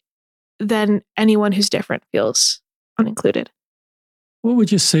 like, then anyone who's different feels unincluded. What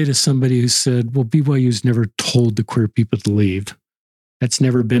would you say to somebody who said, well, BYU's never told the queer people to leave? That's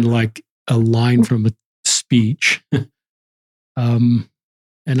never been like a line from a speech. And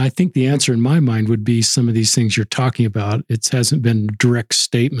I think the answer in my mind would be some of these things you're talking about. It hasn't been a direct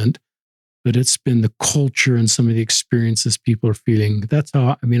statement, but it's been the culture and some of the experiences people are feeling. That's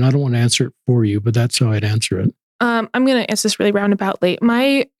how, I mean, I don't want to answer it for you, but that's how I'd answer it. I'm going to answer this really roundaboutly.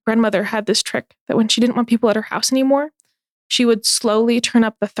 My grandmother had this trick that when she didn't want people at her house anymore, she would slowly turn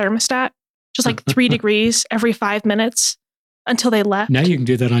up the thermostat, just like 3 degrees every 5 minutes until they left. Now you can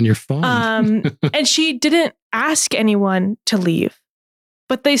do that on your phone. And she didn't ask anyone to leave,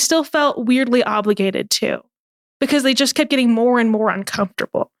 but they still felt weirdly obligated to, because they just kept getting more and more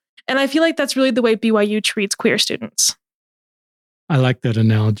uncomfortable. And I feel like that's really the way BYU treats queer students. I like that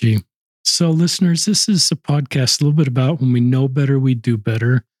analogy. So listeners, this is a podcast a little bit about when we know better, we do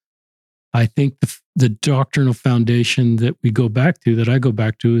better. I think the doctrinal foundation that we go back to, that I go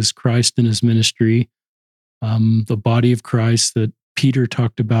back to, is Christ and his ministry, the body of Christ that Peter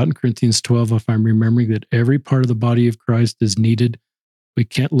talked about in Corinthians 12, if I'm remembering, that every part of the body of Christ is needed. We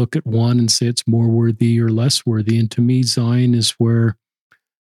can't look at one and say it's more worthy or less worthy. And to me, Zion is where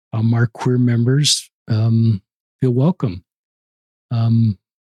our queer members feel welcome.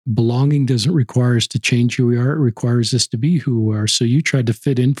 Belonging doesn't require us to change who we are. It requires us to be who we are. So you tried to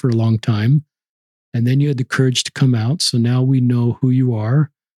fit in for a long time, and then you had the courage to come out. So now we know who you are.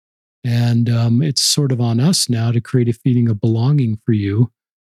 And it's sort of on us now to create a feeling of belonging for you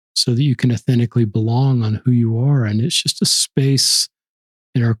so that you can authentically belong on who you are. And it's just a space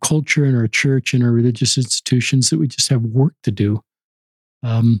in our culture, in our church, in our religious institutions that we just have work to do.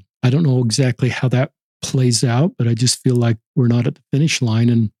 I don't know exactly how that plays out, but I just feel like we're not at the finish line.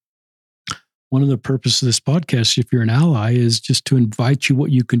 And one of the purposes of this podcast, if you're an ally, is just to invite you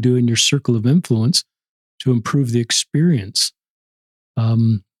what you can do in your circle of influence to improve the experience.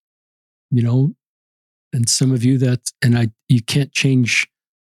 And some of you you can't change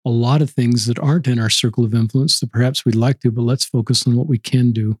a lot of things that aren't in our circle of influence that perhaps we'd like to, but let's focus on what we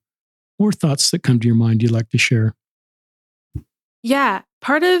can do. More thoughts that come to your mind you'd like to share? Yeah,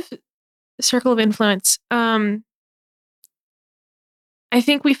 part of the circle of influence, I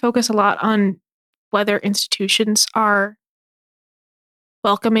think we focus a lot on whether institutions are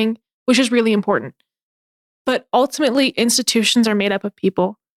welcoming, which is really important. But ultimately, institutions are made up of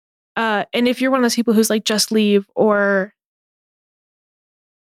people. And if you're one of those people who's like, just leave, or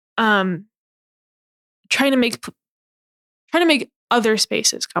trying to make other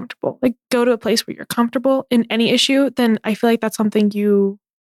spaces comfortable, like go to a place where you're comfortable in any issue, then I feel like that's something you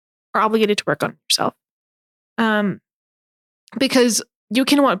are obligated to work on yourself. Because you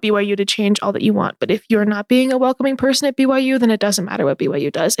can want BYU to change all that you want, but if you're not being a welcoming person at BYU, then it doesn't matter what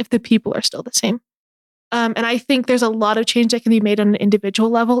BYU does if the people are still the same. And I think there's a lot of change that can be made on an individual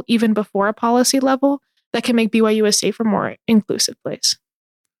level, even before a policy level, that can make BYU a safer, more inclusive place.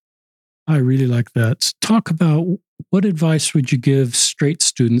 I really like that. So talk about, what advice would you give straight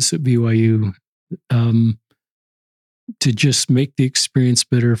students at BYU to just make the experience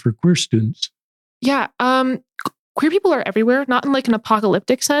better for queer students? Yeah. Queer people are everywhere, not in like an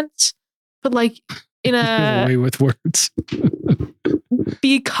apocalyptic sense, but like in a way with words.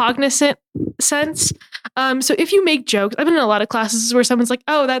 be cognizant sense. So if you make jokes, I've been in a lot of classes where someone's like,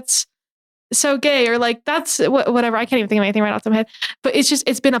 oh, that's so gay, or like, that's whatever. I can't even think of anything right off the top of my head, but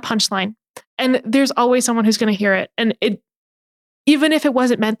it's been a punchline, and there's always someone who's going to hear it. And even if it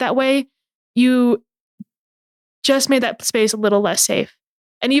wasn't meant that way, you just made that space a little less safe.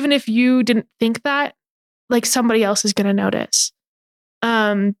 And even if you didn't think that, like, somebody else is going to notice.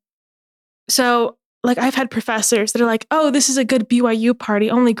 So like, I've had professors that are like, oh, this is a good BYU party.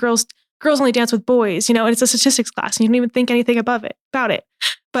 Only girls only dance with boys, and it's a statistics class and you don't even think anything about it.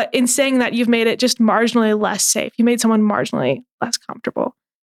 But in saying that, you've made it just marginally less safe. You made someone marginally less comfortable.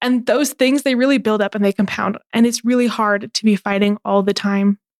 And those things, they really build up and they compound. And it's really hard to be fighting all the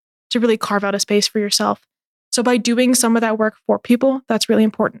time to really carve out a space for yourself. So by doing some of that work for people, that's really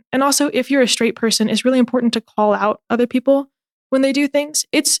important. And also, if you're a straight person, it's really important to call out other people when they do things.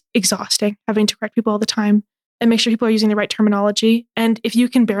 It's exhausting having to correct people all the time. and make sure people are using the right terminology. And if you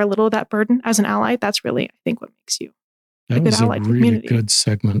can bear a little of that burden as an ally, that's really, I think, what makes you a good ally to the really community. good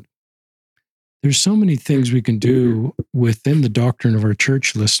segment. There's so many things we can do within the doctrine of our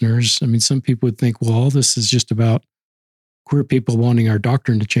church, listeners. I mean, some people would think, well, all this is just about queer people wanting our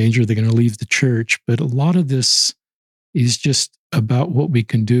doctrine to change, or they're going to leave the church. But a lot of this is just about what we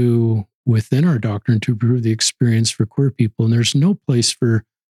can do within our doctrine to improve the experience for queer people. And there's no place for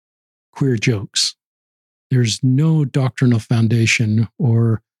queer jokes. There's no doctrinal foundation,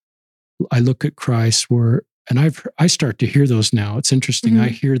 or I look at Christ and I start to hear those now. It's interesting. I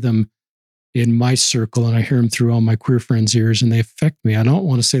hear them in my circle, and I hear them through all my queer friends' ears, and they affect me. I don't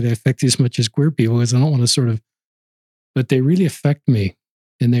want to say they affect you as much as queer people, because I don't want to but they really affect me,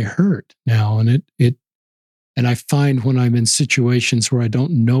 and they hurt now. And and I find when I'm in situations where I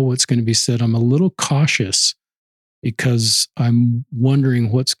don't know what's going to be said, I'm a little cautious because I'm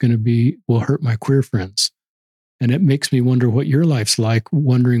wondering will hurt my queer friends. And it makes me wonder what your life's like,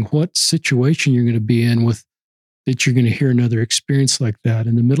 wondering what situation you're going to be in that you're going to hear another experience like that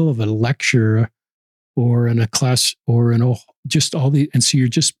in the middle of a lecture or in a class or just all the, and so you're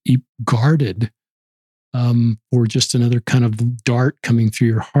just guarded or just another kind of dart coming through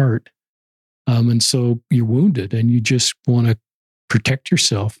your heart. And so you're wounded and you just want to protect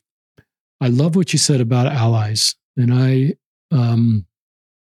yourself. I love what you said about allies. And I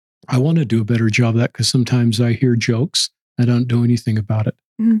want to do a better job of that, because sometimes I hear jokes. I don't do anything about it.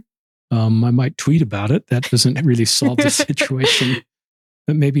 Mm-hmm. I might tweet about it. That doesn't really solve the situation.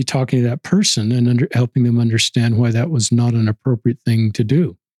 But maybe talking to that person and helping them understand why that was not an appropriate thing to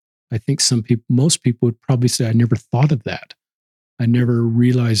do. I think most people would probably say, I never thought of that. I never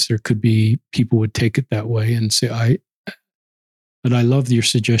realized there could be people would take it that way and say, but I love your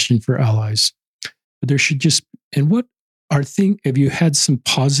suggestion for allies. But there should have you had some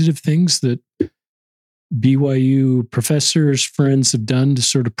positive things that BYU professors, friends have done to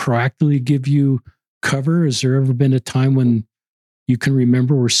sort of proactively give you cover? Has there ever been a time when you can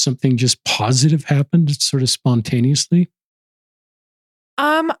remember where something just positive happened sort of spontaneously?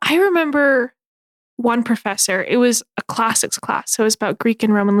 I remember one professor. It was a classics class. So it was about Greek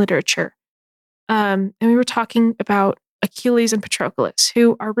and Roman literature. And we were talking about Achilles and Patroclus,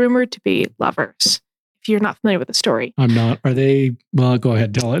 who are rumored to be lovers. If you're not familiar with the story. I'm not. Are they? Well, go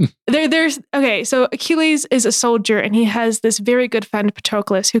ahead, tell it. Okay, so Achilles is a soldier, and he has this very good friend,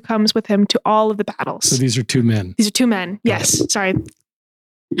 Patroclus, who comes with him to all of the battles. So these are two men. These are two men. Yes. Sorry.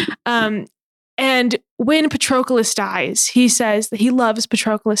 And when Patroclus dies, he says that he loves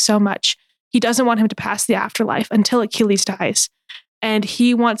Patroclus so much, he doesn't want him to pass the afterlife until Achilles dies. And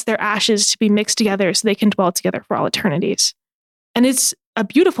he wants their ashes to be mixed together so they can dwell together for all eternities. And it's a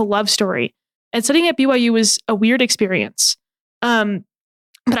beautiful love story. And studying at BYU was a weird experience. But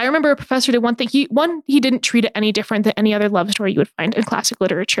I remember a professor did one thing. He didn't treat it any different than any other love story you would find in classic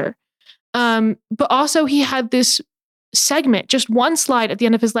literature. But also he had this segment, just one slide at the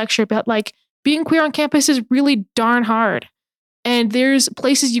end of his lecture about like being queer on campus is really darn hard. And there's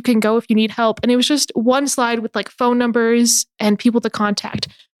places you can go if you need help. And it was just one slide with like phone numbers and people to contact.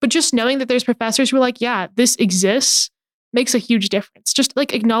 But just knowing that there's professors who are like, yeah, this exists, makes a huge difference. Just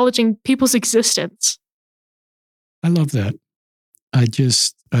like acknowledging people's existence. I love that. I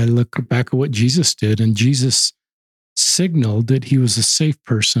look back at what Jesus did, and Jesus signaled that he was a safe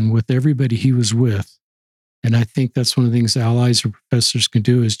person with everybody he was with. And I think that's one of the things allies or professors can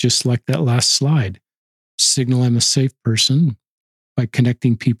do, is just like that last slide, signal I'm a safe person by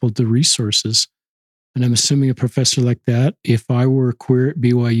connecting people to resources. And I'm assuming a professor like that, if I were queer at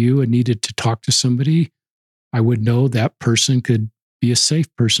BYU and needed to talk to somebody, I would know that person could be a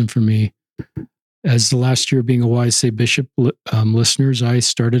safe person for me. As the last year of being a YSA bishop, listeners, I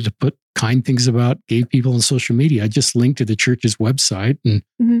started to put kind things about gay people on social media. I just linked to the church's website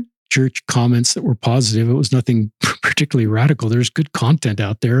and church comments that were positive. It was nothing particularly radical. There's good content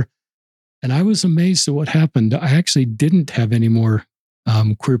out there. And I was amazed at what happened. I actually didn't have any more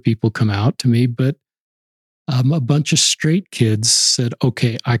queer people come out to me, but a bunch of straight kids said,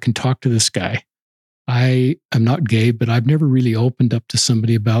 okay, I can talk to this guy. I am not gay, but I've never really opened up to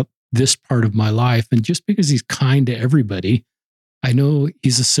somebody about this part of my life. And just because he's kind to everybody, I know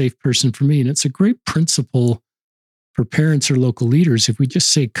he's a safe person for me. And it's a great principle for parents or local leaders. If we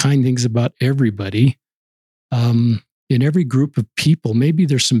just say kind things about everybody, in every group of people, maybe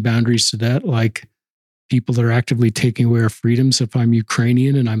there's some boundaries to that, like people that are actively taking away our freedoms. If I'm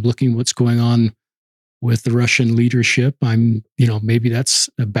Ukrainian and I'm looking what's going on with the Russian leadership, maybe that's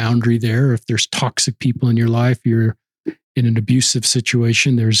a boundary there. If there's toxic people in your life, you're in an abusive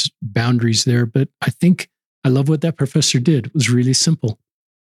situation, there's boundaries there. But I think I love what that professor did. It was really simple.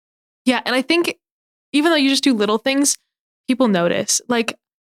 Yeah. And I think even though you just do little things, people notice. Like,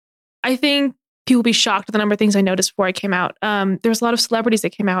 I think people will be shocked at the number of things I noticed before I came out. There was a lot of celebrities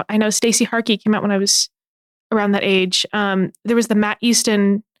that came out. I know Stacey Harkey came out when I was around that age. There was the Matt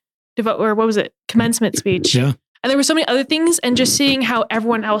Easton commencement speech. Yeah. And there were so many other things, and just seeing how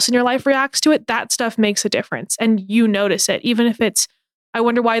everyone else in your life reacts to it, that stuff makes a difference. And you notice it, even if it's, I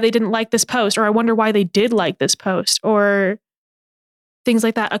wonder why they didn't like this post, or I wonder why they did like this post, or things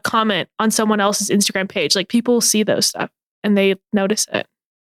like that, a comment on someone else's Instagram page. Like, people see those stuff and they notice it.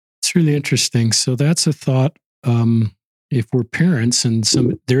 It's really interesting. So that's a thought. If we're parents, and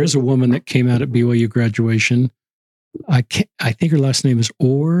there is a woman that came out at BYU graduation. I think her last name is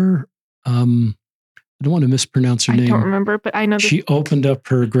Orr. I don't want to mispronounce her name. I don't remember, but I know she opened up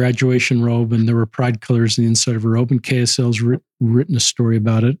her graduation robe, and there were pride colors on the inside of her robe. And KSL's written a story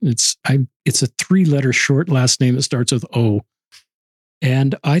about it. It's a 3-letter short last name that starts with O.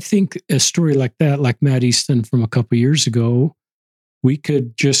 And I think a story like that, like Matt Easton from a couple of years ago, we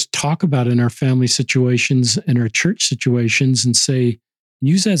could just talk about in our family situations and our church situations and say,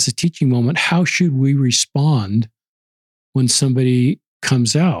 use that as a teaching moment. How should we respond when somebody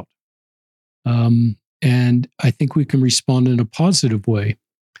comes out? And I think we can respond in a positive way.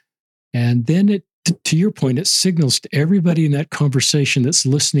 And then to your point, it signals to everybody in that conversation that's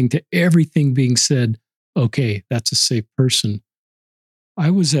listening to everything being said, okay, that's a safe person. I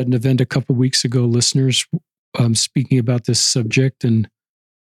was at an event a couple of weeks ago, listeners, speaking about this subject, and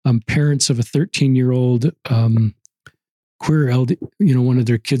parents of a 13-year-old queer one of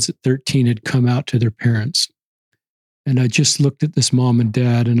their kids at 13 had come out to their parents. And I just looked at this mom and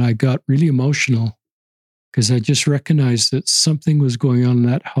dad, and I got really emotional because I just recognized that something was going on in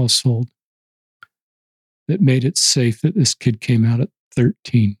that household that made it safe that this kid came out at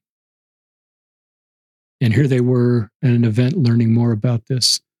 13. And here they were at an event learning more about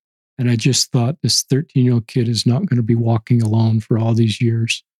this. And I just thought, this 13-year-old kid is not going to be walking alone for all these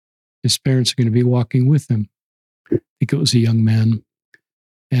years. His parents are going to be walking with him. I think it was a young man.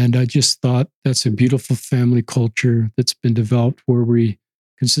 And I just thought, that's a beautiful family culture that's been developed where we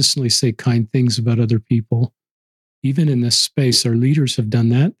consistently say kind things about other people. Even in this space, our leaders have done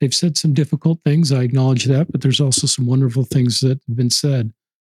that. They've said some difficult things. I acknowledge that, but there's also some wonderful things that have been said.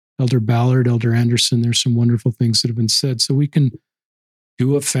 Elder Ballard, Elder Anderson, there's some wonderful things that have been said. So we can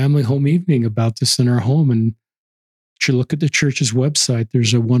do a family home evening about this in our home. And you look at the church's website,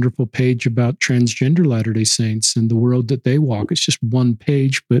 there's a wonderful page about transgender Latter-day Saints and the world that they walk. It's just one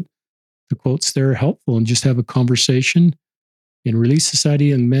page, but the quotes there are helpful, and just have a conversation in Release Society,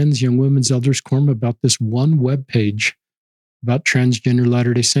 Young Men's, Young Women's, Elders Quorum about this one web page about transgender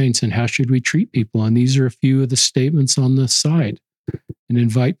Latter-day Saints and how should we treat people. And these are a few of the statements on the side, and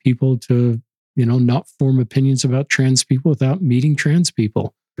invite people to, not form opinions about trans people without meeting trans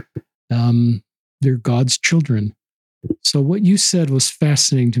people. They're God's children. So what you said was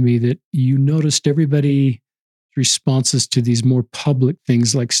fascinating to me, that you noticed everybody's responses to these more public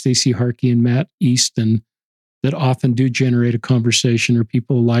things like Stacey Harkey and Matt Easton that often do generate a conversation, or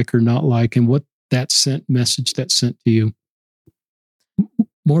people like or not like, and what that message that sent to you.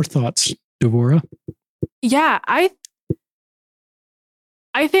 More thoughts, Devorah? Yeah, I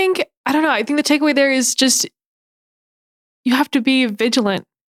think, I don't know, I think the takeaway there is just, you have to be vigilant.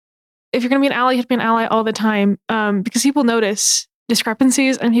 If you're going to be an ally, you have to be an ally all the time, because people notice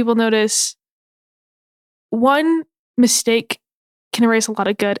discrepancies, and people notice one mistake can erase a lot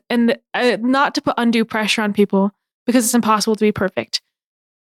of good. And not to put undue pressure on people, because it's impossible to be perfect.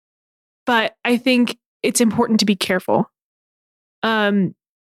 But I think it's important to be careful. And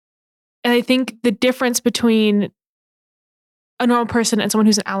I think the difference between a normal person and someone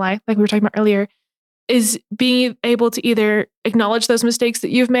who's an ally, like we were talking about earlier, is being able to either acknowledge those mistakes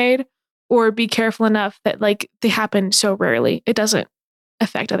that you've made, or be careful enough that, like, they happen so rarely, it doesn't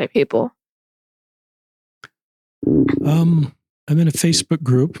affect other people. I'm in a Facebook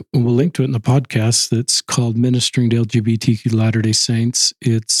group, and we'll link to it in the podcast, that's called Ministering to LGBTQ Latter-day Saints.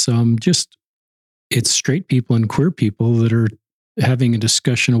 It's it's straight people and queer people that are having a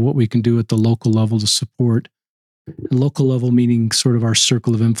discussion of what we can do at the local level to support. And local level meaning sort of our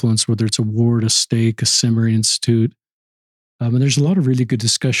circle of influence, whether it's a ward, a stake, a seminary institute. And there's a lot of really good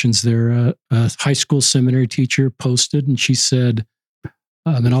discussions there. A high school seminary teacher posted, and she said,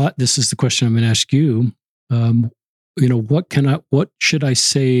 this is the question I'm going to ask you. What should I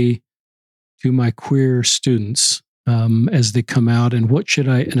say to my queer students as they come out? And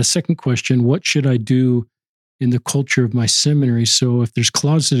and a second question, what should I do in the culture of my seminary? So if there's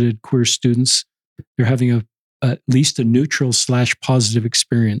closeted queer students, they're having at least a neutral / positive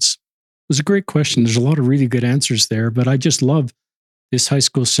experience. It was a great question. There's a lot of really good answers there, but I just love this high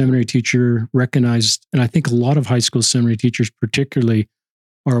school seminary teacher recognized, and I think a lot of high school seminary teachers particularly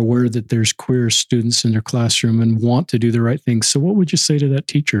are aware that there's queer students in their classroom and want to do the right thing. So what would you say to that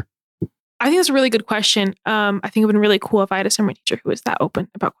teacher? I think that's a really good question. I think it would have been really cool if I had a seminary teacher who was that open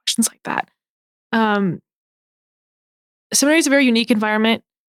about questions like that. Seminary is a very unique environment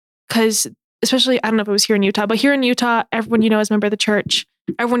because, especially, I don't know if it was here in Utah, but here in Utah, everyone you know is a member of the church.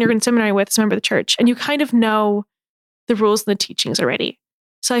 Everyone you're in seminary with is a member of the church. And you kind of know the rules and the teachings already.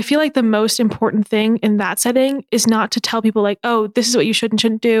 So I feel like the most important thing in that setting is not to tell people like, oh, this is what you should and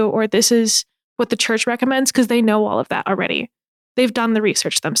shouldn't do, or this is what the church recommends, because they know all of that already. They've done the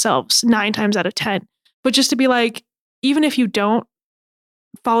research themselves 9 times out of 10. But just to be like, even if you don't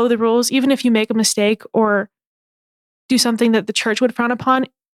follow the rules, even if you make a mistake or do something that the church would frown upon,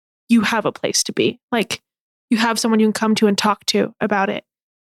 you have a place to be. Like, you have someone you can come to and talk to about it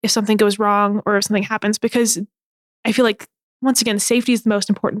if something goes wrong or if something happens. Because I feel like, once again, safety is the most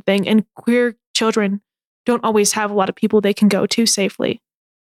important thing. And queer children don't always have a lot of people they can go to safely.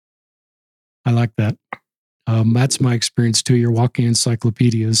 I like that. That's my experience too. You're walking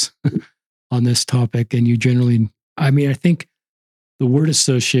encyclopedias on this topic. And you generally, I think the word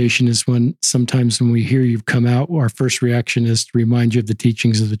association is when sometimes when we hear you've come out, our first reaction is to remind you of the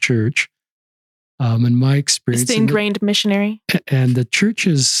teachings of the church. In my experience, it's the ingrained missionary. And the church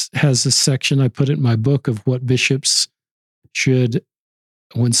has a section, I put it in my book, of what bishops should,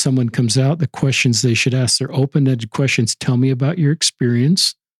 when someone comes out, the questions they should ask. They're open-ended questions. Tell me about your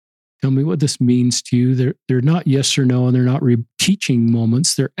experience. Tell me what this means to you. They're not yes or no, and they're not teaching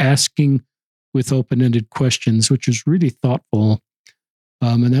moments. They're asking with open-ended questions, which is really thoughtful.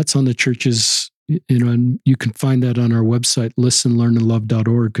 And that's on the church's, and you can find that on our website,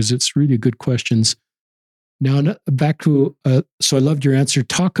 listenlearnandlove.org, because it's really good questions. Now, back to, so I loved your answer.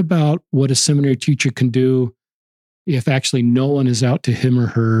 Talk about what a seminary teacher can do if actually no one is out to him or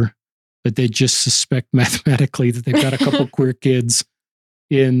her, but they just suspect mathematically that they've got a couple queer kids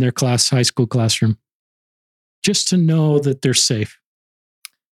in their high school classroom, just to know that they're safe.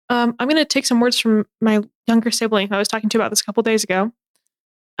 I'm going to take some words from my younger sibling who I was talking to about this a couple days ago.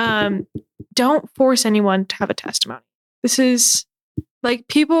 Don't force anyone to have a testimony. This is like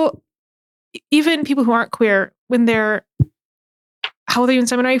even people who aren't queer, when they're, how old are you in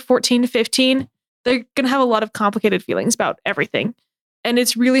seminary? 14, 15, they're going to have a lot of complicated feelings about everything. And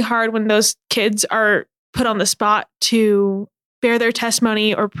it's really hard when those kids are put on the spot to bear their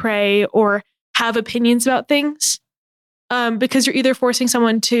testimony or pray or have opinions about things. Because you're either forcing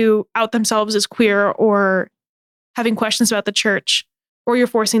someone to out themselves as queer or having questions about the church, or you're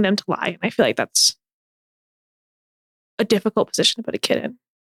forcing them to lie. And I feel like that's a difficult position to put a kid in.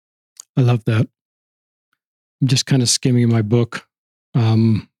 I love that. I'm just kind of skimming my book.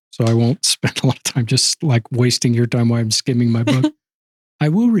 So I won't spend a lot of time just like wasting your time while I'm skimming my book. I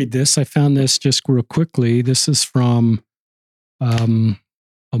will read this. I found this just real quickly. This is from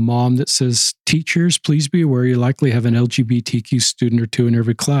a mom that says, teachers, please be aware you likely have an LGBTQ student or two in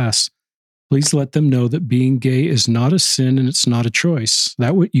every class. Please let them know that being gay is not a sin and it's not a choice.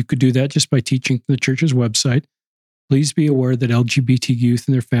 You could do that just by teaching from the church's website. Please be aware that LGBT youth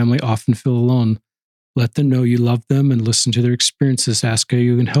and their family often feel alone. Let them know you love them and listen to their experiences. Ask how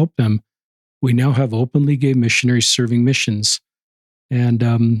you can help them. We now have openly gay missionaries serving missions. And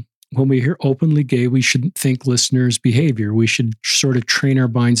when we hear openly gay, we shouldn't think listeners' behavior. We should sort of train our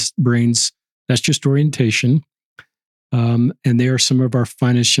brains. That's just orientation. And they are some of our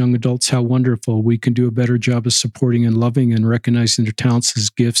finest young adults. How wonderful. We can do a better job of supporting and loving and recognizing their talents as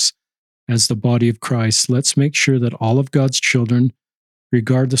gifts as the body of Christ. Let's make sure that all of God's children,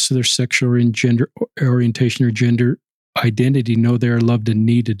 regardless of their sexual and gender orientation or gender identity, know they are loved and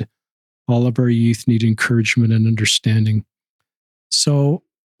needed. All of our youth need encouragement and understanding. So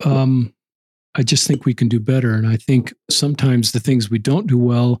I just think we can do better. And I think sometimes the things we don't do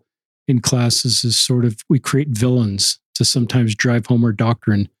well in classes is sort of, we create villains to sometimes drive home our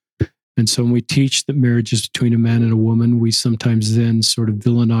doctrine. And so when we teach that marriage is between a man and a woman, we sometimes then sort of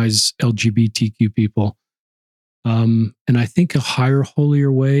villainize LGBTQ people. And I think a higher,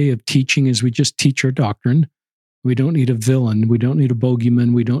 holier way of teaching is we just teach our doctrine. We don't need a villain. We don't need a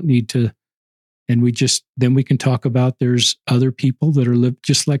bogeyman. We don't need to, and then we can talk about there's other people that are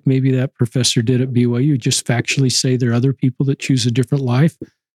just like maybe that professor did at BYU, just factually say there are other people that choose a different life.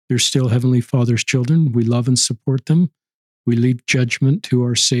 They're still Heavenly Father's children. We love and support them. We leave judgment to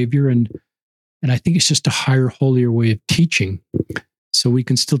our Savior. And I think it's just a higher, holier way of teaching. So we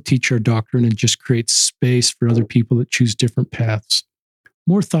can still teach our doctrine and just create space for other people that choose different paths.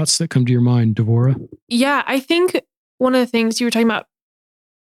 More thoughts that come to your mind, Devora? Yeah, I think one of the things you were talking about,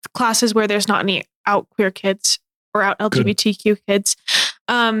 classes where there's not any out queer kids. or out LGBTQ kids.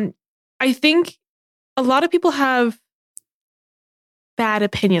 I think a lot of people have bad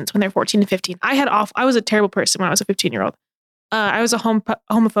opinions when they're 14 to 15. I was a terrible person when I was a 15-year-old. I was a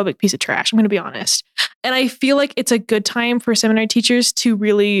homophobic piece of trash. I'm going to be honest. And I feel like it's a good time for seminary teachers to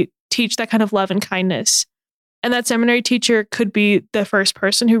really teach that kind of love and kindness. And that seminary teacher could be the first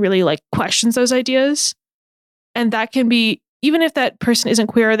person who really like questions those ideas. And that can be, even if that person isn't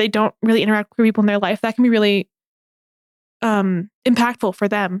queer or they don't really interact with queer people in their life, that can be really impactful for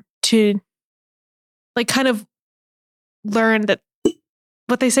them to like kind of learn that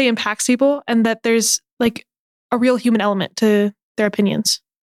what they say impacts people and that there's like a real human element to their opinions.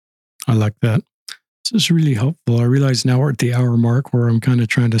 I like that. This is really helpful. I realize now we're at the hour mark where I'm kind of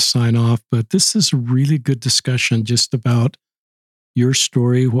trying to sign off, but this is a really good discussion just about your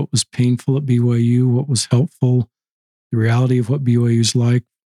story, what was painful at BYU, what was helpful, the reality of what BYU is like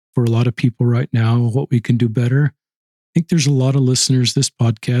for a lot of people right now, what we can do better. I think there's a lot of listeners this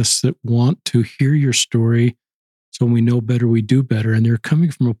podcast that want to hear your story. So when we know better, we do better. And they're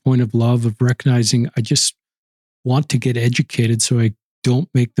coming from a point of love, of recognizing, I just want to get educated so I don't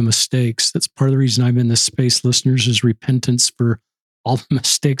make the mistakes. That's part of the reason I'm in this space, listeners, is repentance for all the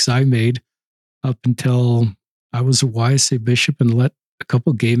mistakes I made up until I was a YSA bishop and let a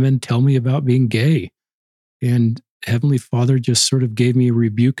couple gay men tell me about being gay. And Heavenly Father just sort of gave me a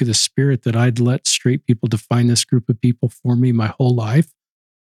rebuke of the spirit that I'd let straight people define this group of people for me my whole life,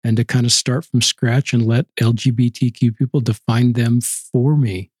 and to kind of start from scratch and let LGBTQ people define them for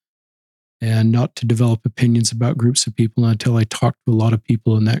me, and not to develop opinions about groups of people until I talked to a lot of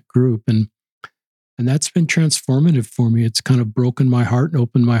people in that group. And that's been transformative for me. It's kind of broken my heart and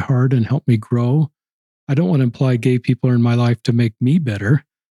opened my heart and helped me grow. I don't want to imply gay people are in my life to make me better,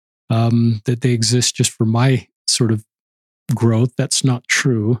 that they exist just for my sort of growth. That's not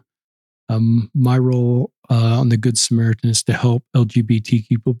true. My role on the Good Samaritan is to help LGBT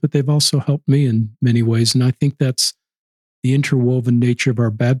people, but they've also helped me in many ways. And I think that's the interwoven nature of our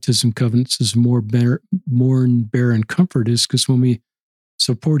baptism covenants is more and bear and comfort is because when we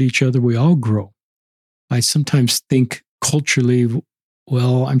support each other, we all grow. I sometimes think culturally,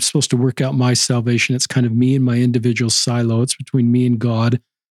 well, I'm supposed to work out my salvation. It's kind of me and my individual silo. It's between me and God,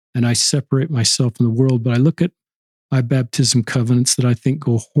 and I separate myself from the world. But I look at my baptism covenants that I think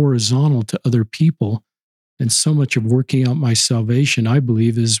go horizontal to other people. And so much of working out my salvation, I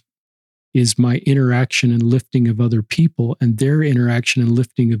believe, is my interaction and lifting of other people and their interaction and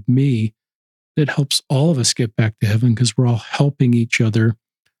lifting of me that helps all of us get back to heaven because we're all helping each other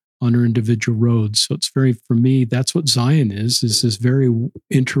on our individual roads. So it's very, for me, that's what Zion is this very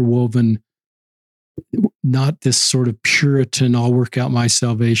interwoven, not this sort of Puritan, I'll work out my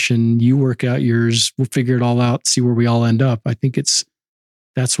salvation, you work out yours, we'll figure it all out, see where we all end up. I think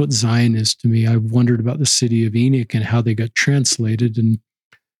that's what Zion is to me. I wondered about the city of Enoch and how they got translated.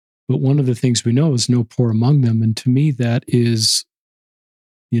 But one of the things we know is no poor among them. And to me, that is,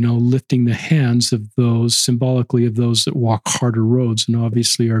 lifting the hands of those, symbolically of those that walk harder roads. And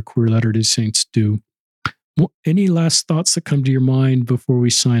obviously our queer Latter-day Saints do. Any last thoughts that come to your mind before we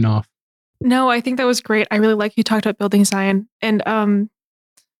sign off? No, I think that was great. I really like you talked about building Zion. And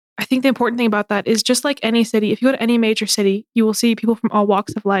I think the important thing about that is just like any city, if you go to any major city, you will see people from all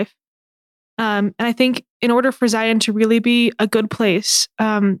walks of life. And I think in order for Zion to really be a good place,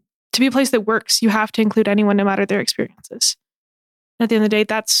 to be a place that works, you have to include anyone, no matter their experiences. And at the end of the day,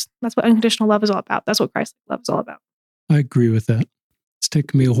 that's what unconditional love is all about. That's what Christ love is all about. I agree with that. It's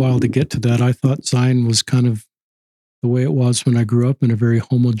taken me a while to get to that. I thought Zion was kind of the way it was when I grew up in a very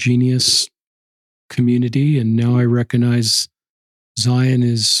homogeneous community. And now I recognize Zion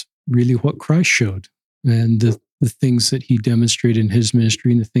is really what Christ showed and the things that he demonstrated in his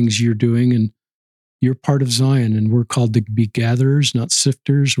ministry and the things you're doing. And you're part of Zion, and we're called to be gatherers, not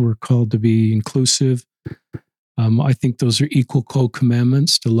sifters. We're called to be inclusive. I think those are equal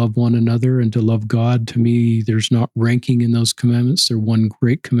co-commandments, to love one another and to love God. To me, there's not ranking in those commandments. They're one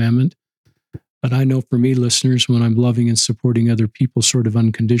great commandment. But I know for me, listeners, when I'm loving and supporting other people sort of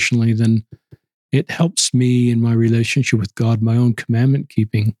unconditionally, then it helps me in my relationship with God, my own commandment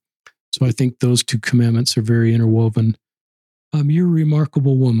keeping. So I think those two commandments are very interwoven. You're a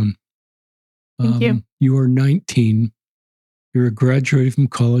remarkable woman. Thank you. You are 19. You're a graduate from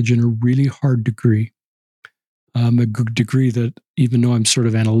college in a really hard degree. A degree that, even though I'm sort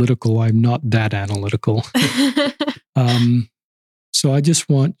of analytical, I'm not that analytical. So I just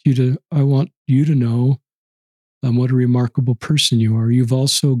want you to know what a remarkable person you are. You've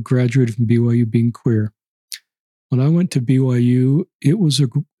also graduated from BYU being queer. When I went to BYU, it was a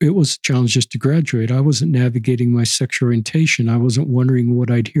challenge just to graduate. I wasn't navigating my sexual orientation. I wasn't wondering what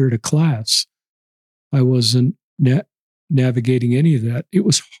I'd hear at a class. I wasn't navigating any of that. It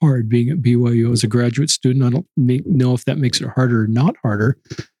was hard being at BYU as a graduate student. I don't know if that makes it harder or not harder,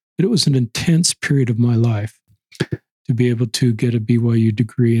 but it was an intense period of my life to be able to get a BYU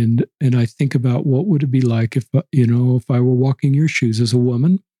degree. And I think about what would it be like if I were walking your shoes as a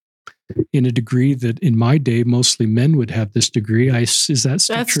woman in a degree that in my day, mostly men would have this degree. Is that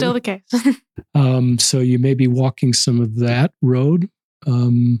still That's true? still the case. So you may be walking some of that road.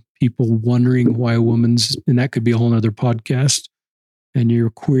 People wondering why a woman's, and that could be a whole other podcast, and you're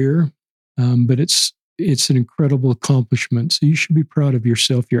queer. But it's an incredible accomplishment. So you should be proud of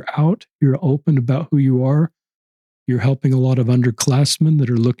yourself. You're out, you're open about who you are. You're helping a lot of underclassmen that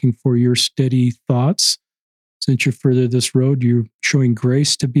are looking for your steady thoughts. Since you're further this road, you're showing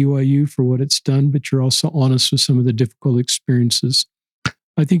grace to BYU for what it's done, but you're also honest with some of the difficult experiences.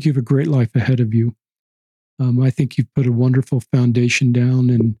 I think you have a great life ahead of you. I think you've put a wonderful foundation down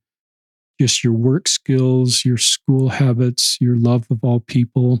in just your work skills, your school habits, your love of all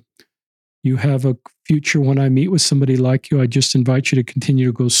people. You have a future. When I meet with somebody like you, I just invite you to continue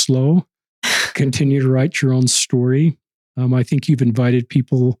to go slow, continue to write your own story. I think you've invited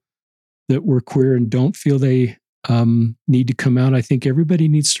people that were queer and don't feel they need to come out. I think everybody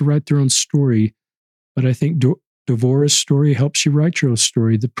needs to write their own story. But I think Devorah's story helps you write your own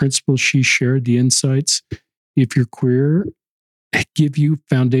story. The principles she shared, the insights, if you're queer, give you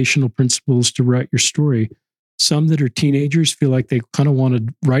foundational principles to write your story. Some that are teenagers feel like they kind of want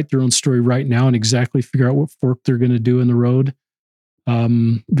to write their own story right now and exactly figure out what fork they're going to do in the road.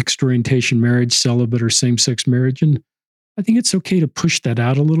 Mixed orientation marriage, celibate, or same-sex marriage. And I think it's okay to push that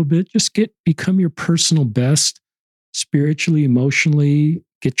out a little bit. Just become your personal best, spiritually, emotionally.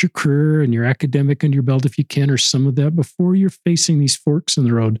 Get your career and your academic under your belt if you can, or some of that before you're facing these forks in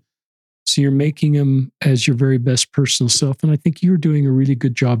the road. So you're making them as your very best personal self. And I think you're doing a really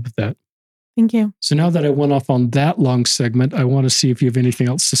good job of that. Thank you. So now that I went off on that long segment, I want to see if you have anything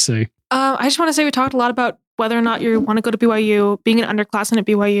else to say. I just want to say we talked a lot about whether or not you want to go to BYU, being an underclassman at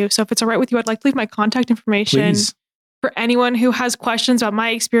BYU. So if it's all right with you, I'd like to leave my contact information. Please. For anyone who has questions about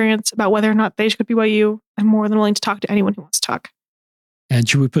my experience, about whether or not they should go to BYU. I'm more than willing to talk to anyone who wants to talk. And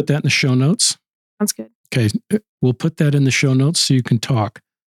should we put that in the show notes? Sounds good. Okay. We'll put that in the show notes so you can talk.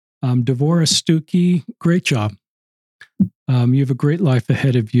 Devorah Stuckey, great job. You have a great life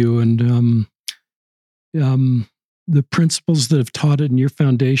ahead of you. And the principles that have taught it in your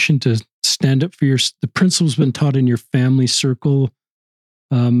foundation to stand up for the principles been taught in your family circle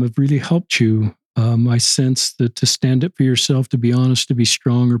have really helped you. I sense that to stand up for yourself, to be honest, to be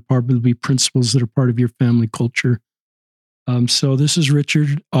strong, are probably principles that are part of your family culture. So this is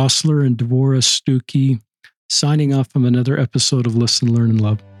Richard Ostler and Devorah Stuckey signing off from another episode of Listen, Learn, and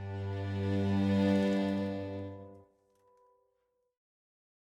Love.